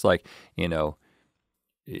something that's like, you know,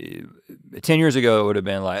 10 years ago it would have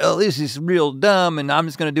been like, oh, this is real dumb and I'm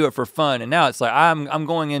just gonna do it for fun. And now it's like, I'm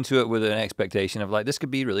going into it with an expectation of like, this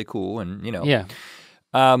could be really cool and you know. Yeah,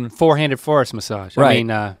 four-handed forest massage, right. I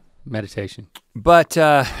mean, meditation. But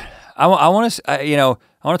I wanna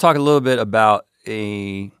talk a little bit about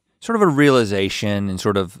a sort of a realization and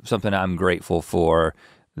sort of something I'm grateful for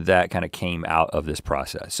that kind of came out of this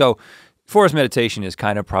process. So forest meditation is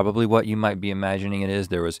kind of probably what you might be imagining it is.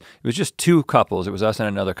 It was just two couples. It was us and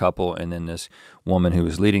another couple, and then this woman who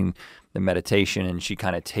was leading the meditation, and she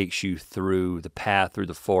kind of takes you through the path through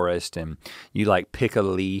the forest, and you like pick a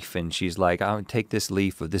leaf, and she's like, I'll take this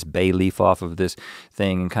leaf of this bay leaf off of this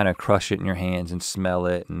thing and kind of crush it in your hands and smell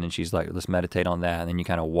it, and then she's like, let's meditate on that, and then you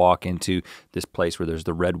kind of walk into this place where there's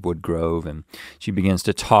the redwood grove, and she begins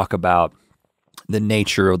to talk about the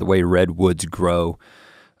nature of the way redwoods grow.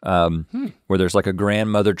 Where there's like a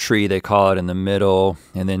grandmother tree, they call it, in the middle,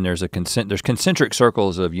 and then there's concentric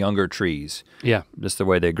circles of younger trees. Yeah, just the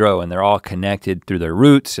way they grow, and they're all connected through their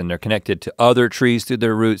roots, and they're connected to other trees through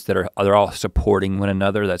their roots that they're all supporting one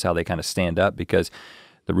another. That's how they kind of stand up, because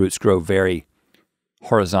the roots grow very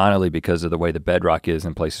horizontally because of the way the bedrock is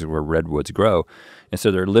in places where redwoods grow. And so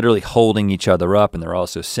they're literally holding each other up, and they're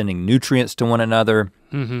also sending nutrients to one another.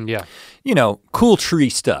 Yeah. You know, cool tree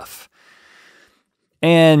stuff.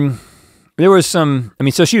 And there was some, I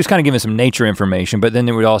mean, so she was kind of giving some nature information, but then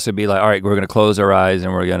there would also be like, all right, we're gonna close our eyes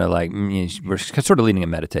and we're gonna like, we're sort of leading a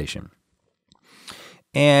meditation.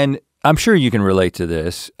 And I'm sure you can relate to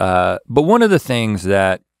this, but one of the things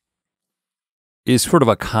that is sort of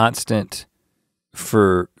a constant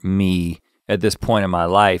for me at this point in my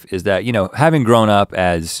life is that, you know, having grown up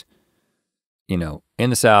as, you know, in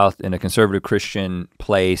the South, in a conservative Christian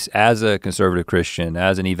place, as a conservative Christian,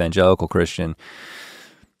 as an evangelical Christian,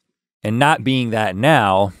 and not being that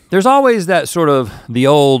now, there's always that sort of the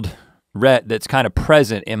old Rhett that's kind of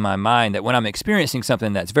present in my mind, that when I'm experiencing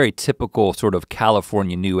something that's very typical sort of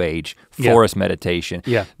California New Age forest meditation,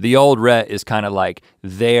 the old Rhett is kind of like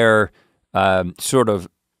there sort of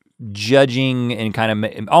judging and kind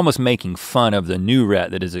of almost making fun of the new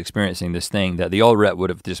Rhett that is experiencing this thing that the old Rhett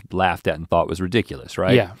would have just laughed at and thought was ridiculous,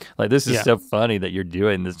 right? Yeah. Like, this is so funny that you're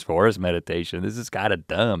doing this forest meditation. This is kind of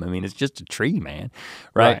dumb. I mean, it's just a tree, man,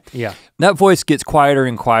 right? Yeah. That voice gets quieter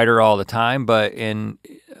and quieter all the time, but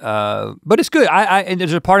it's good. And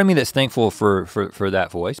there's a part of me that's thankful for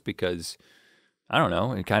that voice, because I don't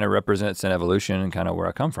know, it kind of represents an evolution and kind of where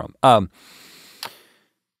I come from.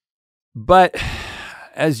 But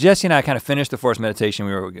as Jesse and I kind of finished the forest meditation,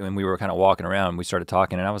 we were kind of walking around, we started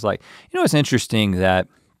talking, and I was like, you know, it's interesting that,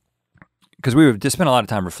 because we just spent a lot of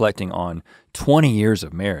time reflecting on 20 years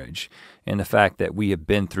of marriage and the fact that we have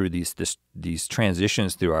been through these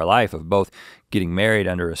transitions through our life of both getting married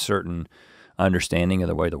under a certain understanding of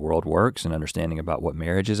the way the world works and understanding about what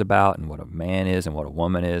marriage is about and what a man is and what a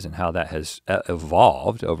woman is and how that has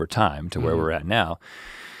evolved over time to where we're at now.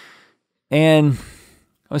 And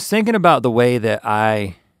I was thinking about the way that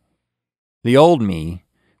the old me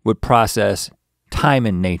would process time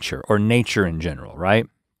in nature, or nature in general, right?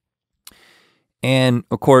 And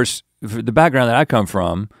of course, the background that I come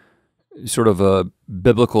from, sort of a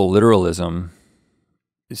biblical literalism,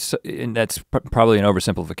 and that's probably an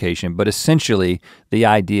oversimplification, but essentially the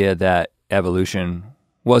idea that evolution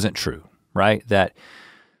wasn't true, right? That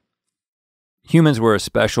humans were a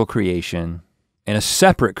special creation and a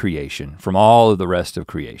separate creation from all of the rest of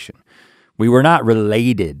creation. We were not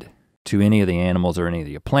related to any of the animals or any of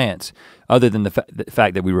the plants, other than the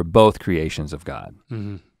fact that we were both creations of God.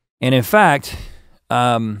 Mm-hmm. And in fact,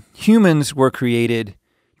 humans were created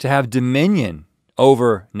to have dominion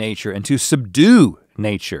over nature and to subdue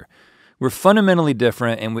nature. We're fundamentally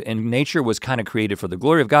different, and nature was kind of created for the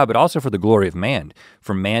glory of God, but also for the glory of man,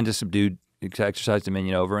 for man to subdue, to exercise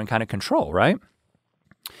dominion over, and kind of control, right?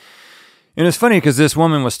 And it's funny because this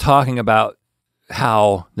woman was talking about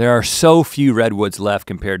how there are so few redwoods left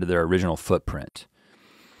compared to their original footprint.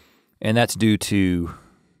 And that's due to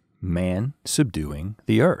man subduing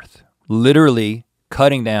the earth, literally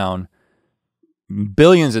cutting down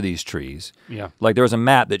billions of these trees. Yeah. Like, there was a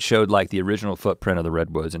map that showed like the original footprint of the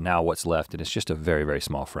redwoods and now what's left, and it's just a very, very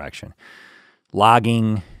small fraction.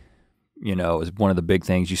 Logging, you know, is one of the big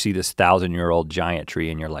things. You see this 1,000-year-old giant tree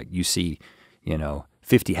and you're like, you see, you know,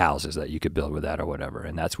 50 houses that you could build with that or whatever.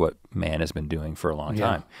 And that's what man has been doing for a long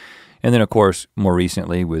time. And then of course, more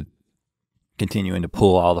recently, with continuing to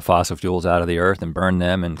pull all the fossil fuels out of the earth and burn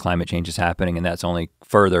them, and climate change is happening, and that's only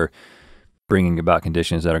further bringing about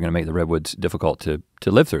conditions that are gonna make the redwoods difficult to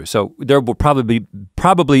live through. So there will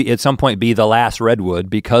probably at some point be the last redwood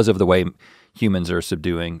because of the way humans are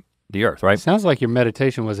subduing the earth, right? Sounds like your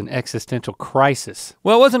meditation was an existential crisis.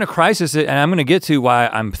 Well, it wasn't a crisis, and I'm gonna get to why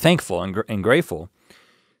I'm thankful and grateful.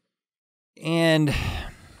 And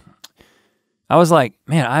I was like,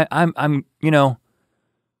 man, I'm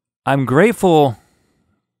grateful.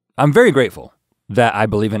 I'm very grateful that I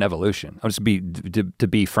believe in evolution. I'll just to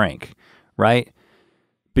be frank, right?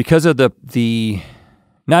 Because of the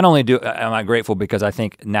not only am I grateful because I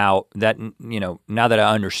think now that I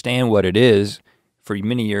understand what it is. For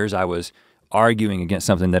many years I was arguing against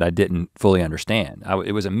something that I didn't fully understand.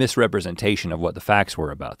 It was a misrepresentation of what the facts were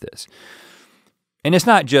about this. And it's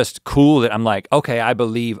not just cool that I'm like, okay, I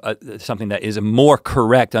believe something that is a more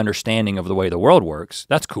correct understanding of the way the world works.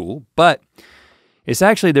 That's cool, but it's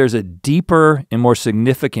actually, there's a deeper and more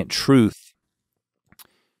significant truth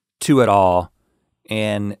to it all,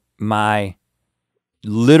 and my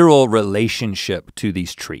literal relationship to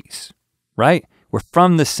these trees, right? We're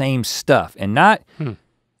from the same stuff, and not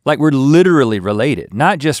like we're literally related,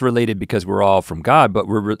 not just related because we're all from God, but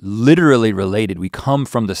we're literally related. We come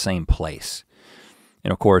from the same place.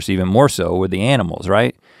 And of course, even more so with the animals,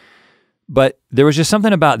 right? But there was just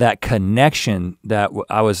something about that connection that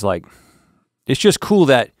I was like, it's just cool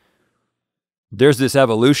that there's this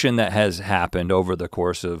evolution that has happened over the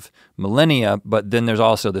course of millennia, but then there's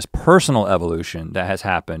also this personal evolution that has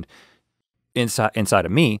happened inside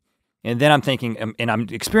of me. And then I'm thinking, and I'm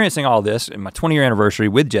experiencing all this in my 20-year anniversary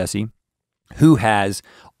with Jesse, who has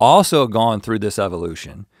also gone through this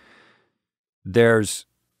evolution. There's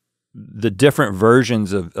the different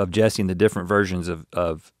versions of Jesse and the different versions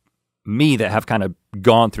of me that have kind of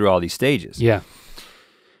gone through all these stages. Yeah.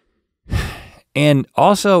 And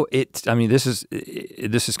also this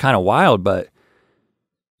is kind of wild, but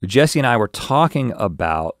Jesse and I were talking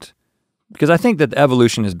about, because I think that the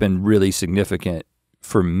evolution has been really significant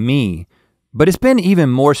for me, but it's been even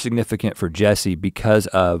more significant for Jesse because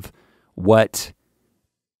of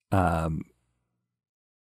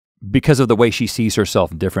because of the way she sees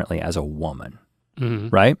herself differently as a woman,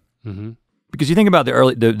 right? Mm-hmm. Because you think about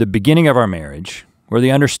the beginning of our marriage, where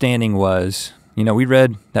the understanding was, we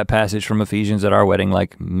read that passage from Ephesians at our wedding,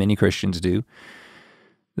 like many Christians do.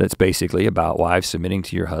 That's basically about wives submitting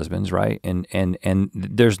to your husbands, right? And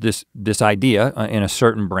there's this idea in a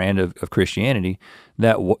certain brand of Christianity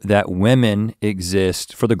that women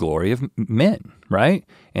exist for the glory of men, right?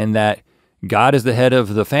 And that God is the head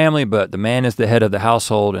of the family, but the man is the head of the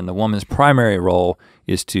household, and the woman's primary role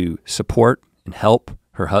is to support and help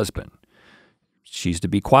her husband. She's to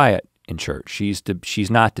be quiet in church. She's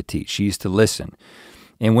not to teach. She's to listen.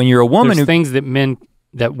 And when you're a woman, there's things that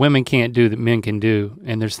women can't do that men can do,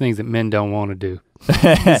 and there's things that men don't want to do.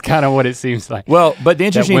 It's kind of what it seems like. Well, but the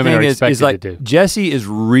interesting thing is like Jesse is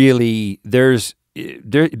really this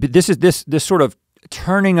sort of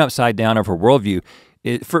turning upside down of her worldview.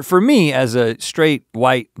 For me as a straight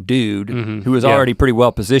white dude who is already pretty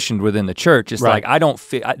well positioned within the church, it's like I don't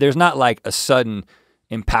feel there's not like a sudden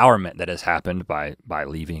empowerment that has happened by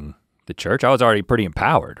leaving the church. I was already pretty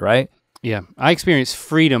empowered, right? Yeah, I experienced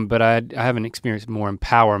freedom, but I haven't experienced more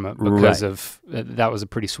empowerment because of that was a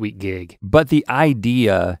pretty sweet gig. But the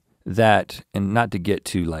idea that, and not to get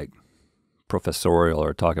too like professorial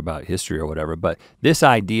or talk about history or whatever, but this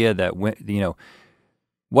idea that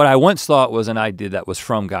what I once thought was an idea that was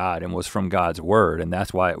from God and was from God's word, and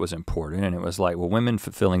that's why it was important. And it was like, well, women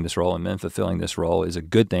fulfilling this role and men fulfilling this role is a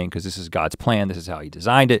good thing because this is God's plan, this is how he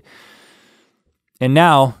designed it. And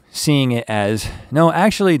now seeing it as, no,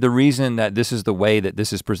 actually the reason that this is the way that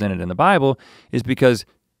this is presented in the Bible is because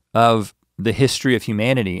of the history of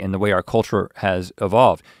humanity and the way our culture has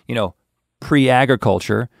evolved.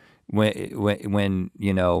 Pre-agriculture, when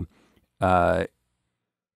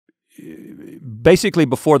basically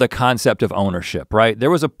before the concept of ownership, right?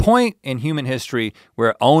 There was a point in human history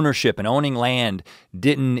where ownership and owning land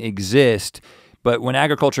didn't exist, but when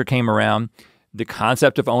agriculture came around, the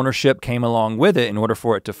concept of ownership came along with it in order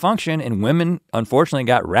for it to function, and women unfortunately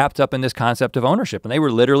got wrapped up in this concept of ownership, and they were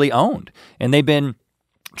literally owned. And they've been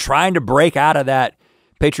trying to break out of that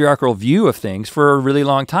patriarchal view of things for a really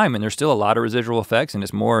long time, and there's still a lot of residual effects, and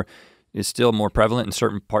it's still more prevalent in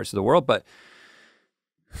certain parts of the world, but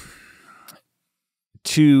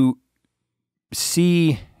to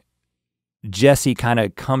see Jesse kind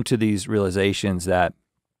of come to these realizations that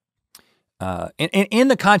in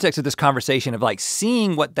the context of this conversation of like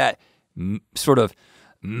seeing what that sort of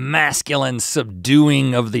masculine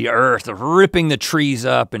subduing of the earth, of ripping the trees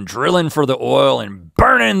up and drilling for the oil and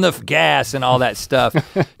burning the gas and all that stuff,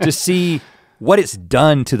 to see what it's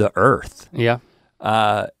done to the earth. Yeah.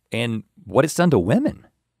 And what it's done to women,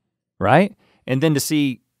 right? And then to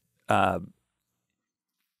see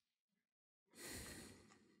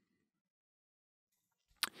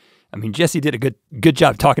Jessie did a good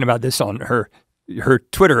job talking about this on her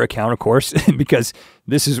Twitter account, of course, because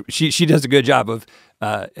she does a good job of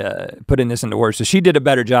putting this into words. So she did a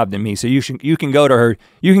better job than me. So you can go to her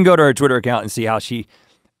Twitter account and see how she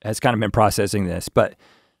has kind of been processing this. But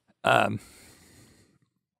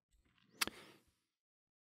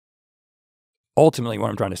ultimately, what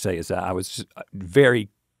I'm trying to say is that I was just very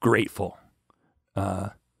grateful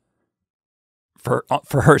for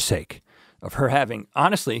her sake, of her having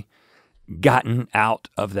honestly gotten out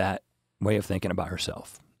of that way of thinking about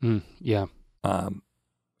herself. Yeah. And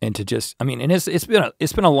to just, and it's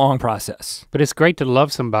been a long process. But it's great to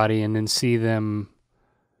love somebody and then see them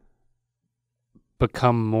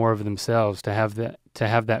become more of themselves, to have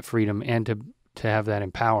that freedom and to have that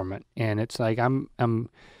empowerment. And it's like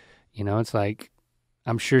it's like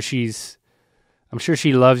I'm sure she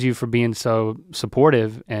loves you for being so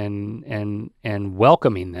supportive and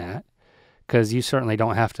welcoming that, because you certainly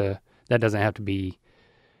that doesn't have to be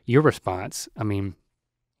your response.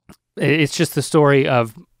 It's just the story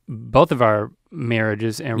of both of our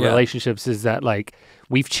marriages and relationships is that like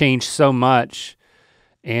we've changed so much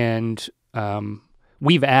and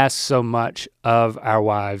we've asked so much of our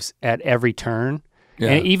wives at every turn.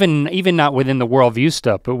 Yeah. And even not within the worldview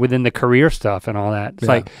stuff, but within the career stuff and all that. It's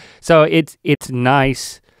like, so it's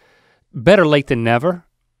nice, better late than never.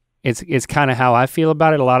 It's kind of how I feel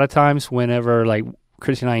about it a lot of times whenever like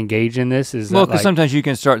Chrissy and I engage in this is well, because sometimes you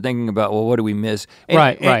can start thinking about, well, what do we miss? And,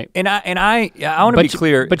 right. And I want to be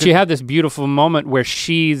clear. But you have this beautiful moment where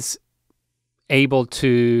she's able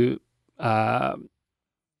to be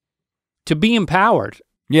empowered.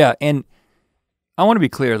 Yeah, and I want to be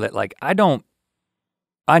clear that like I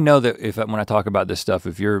know that when I talk about this stuff,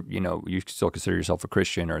 if you're, you still consider yourself a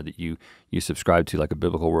Christian or that you subscribe to like a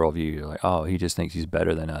biblical worldview, you're like, oh, he just thinks he's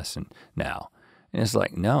better than us and now. And it's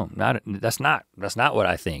like, no, that's not what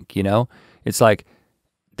I think, It's like,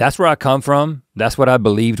 that's where I come from. That's what I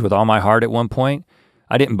believed with all my heart at one point.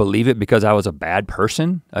 I didn't believe it because I was a bad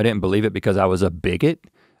person. I didn't believe it because I was a bigot.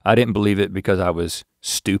 I didn't believe it because I was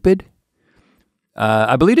stupid.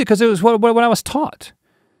 I believed it because it was what I was taught.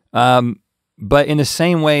 But in the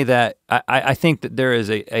same way that I think that there is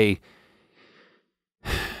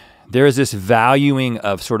there is this valuing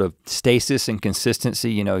of sort of stasis and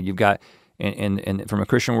consistency. You've got, and from a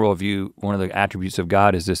Christian worldview, one of the attributes of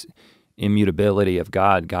God is this immutability of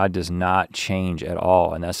God. God does not change at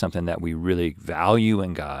all, and that's something that we really value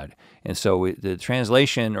in God. And so the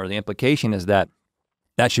translation or the implication is that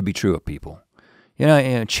should be true of people.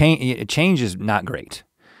 Change is not great.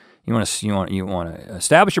 You want to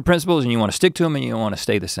establish your principles and you want to stick to them and you want to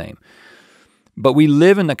stay the same. But we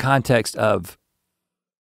live in the context of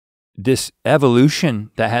this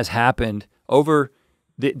evolution that has happened over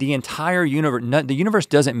the entire universe. The universe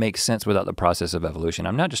doesn't make sense without the process of evolution.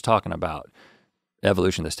 I'm not just talking about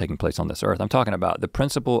evolution that's taking place on this earth. I'm talking about the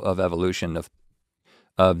principle of evolution of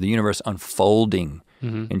the universe unfolding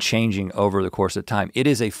and changing over the course of time. It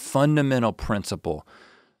is a fundamental principle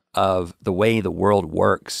of the way the world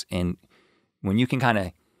works. And when you can kind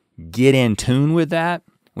of get in tune with that,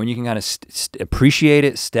 when you can kind of appreciate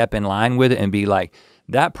it, step in line with it and be like,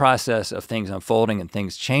 that process of things unfolding and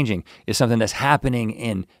things changing is something that's happening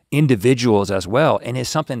in individuals as well, and it's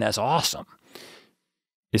something that's awesome.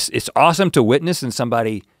 It's awesome to witness in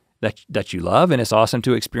somebody that you love, and it's awesome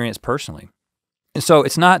to experience personally. And so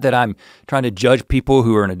it's not that I'm trying to judge people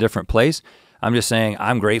who are in a different place. I'm just saying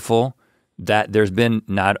I'm grateful that there's been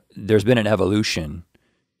an evolution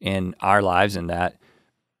in our lives, and that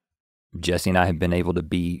Jesse and I have been able to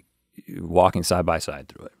be walking side by side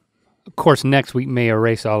through it. Of course, next week may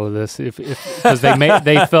erase all of this because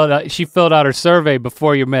she filled out her survey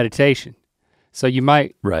before your meditation, so you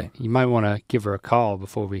might want to give her a call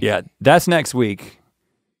before we. Yeah, that's next week.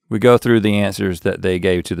 We go through the answers that they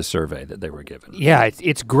gave to the survey that they were given. Yeah,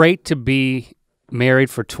 it's great to be married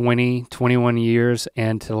for 20, 21 years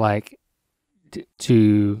and to like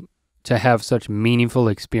to have such meaningful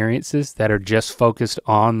experiences that are just focused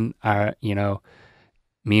on our,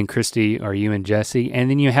 me and Christy or you and Jesse. And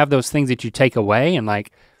then you have those things that you take away and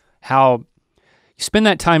like how you spend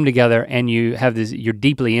that time together and you have this, you're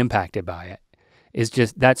deeply impacted by it. It's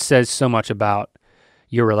just, that says so much about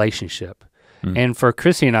your relationship. And for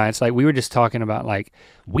Chrissy and I, it's like we were just talking about like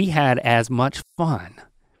we had as much fun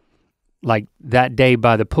like that day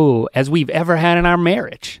by the pool as we've ever had in our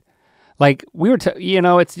marriage. Like we were,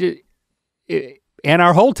 it's just, and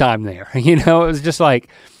our whole time there, it was just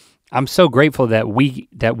like, I'm so grateful that we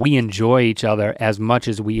enjoy each other as much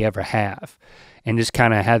as we ever have, and just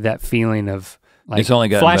kind of had that feeling of like it's only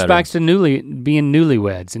flashbacks to being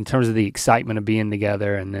newlyweds in terms of the excitement of being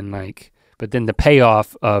together, and then like, but then the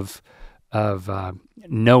payoff of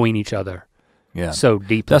knowing each other so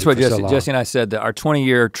deeply. That's what Jesse and I said, that our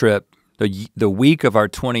 20-year trip, the week of our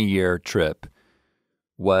 20-year trip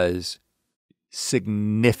was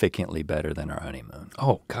significantly better than our honeymoon.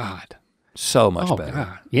 Oh God. So much better.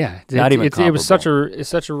 God. Yeah. Not even comparable. It was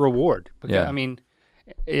such a reward. Because, I mean,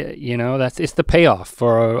 it's the payoff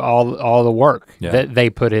for all the work that they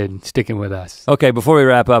put in sticking with us. Okay, before we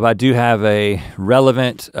wrap up, I do have a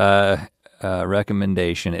relevant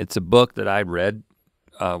recommendation. It's a book that I read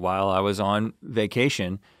while I was on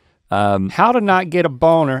vacation. How to Not Get a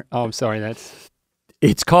Boner. Oh, I'm sorry,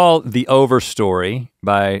 It's called The Overstory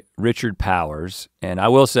by Richard Powers. And I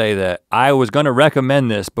will say that I was gonna recommend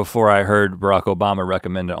this before I heard Barack Obama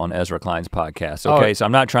recommend it on Ezra Klein's podcast. Okay, so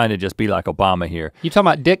I'm not trying to just be like Obama here. You talking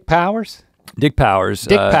about Dick Powers? Dick Powers.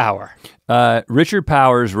 Power. Richard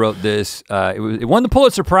Powers wrote this. It won the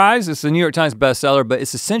Pulitzer Prize. It's the New York Times bestseller, but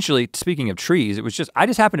it's essentially, speaking of trees, I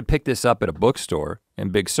just happened to pick this up at a bookstore in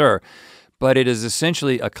Big Sur, but it is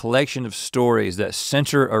essentially a collection of stories that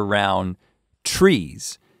center around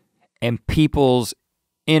trees and people's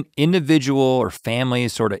individual or family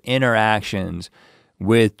sort of interactions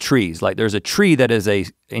with trees. Like there's a tree that is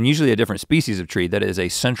and usually a different species of tree that is a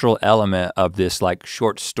central element of this like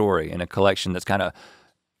short story in a collection that's kind of,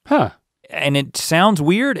 and it sounds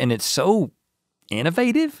weird and it's so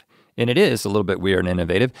innovative, and it is a little bit weird and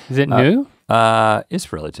innovative. Is it new?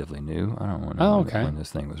 It's relatively new. I don't know when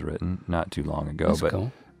this thing was written, not too long ago, That's but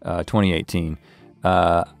cool. 2018.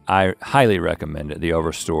 I highly recommend it, The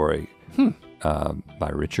Overstory by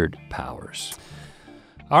Richard Powers.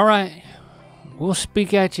 All right. We'll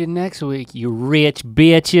speak at you next week, you rich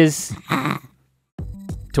bitches.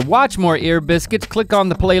 To watch more Ear Biscuits, click on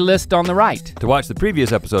the playlist on the right. To watch the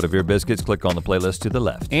previous episode of Ear Biscuits, click on the playlist to the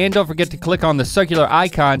left. And don't forget to click on the circular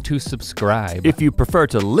icon to subscribe. If you prefer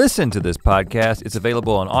to listen to this podcast, it's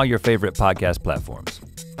available on all your favorite podcast platforms.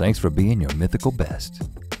 Thanks for being your mythical best.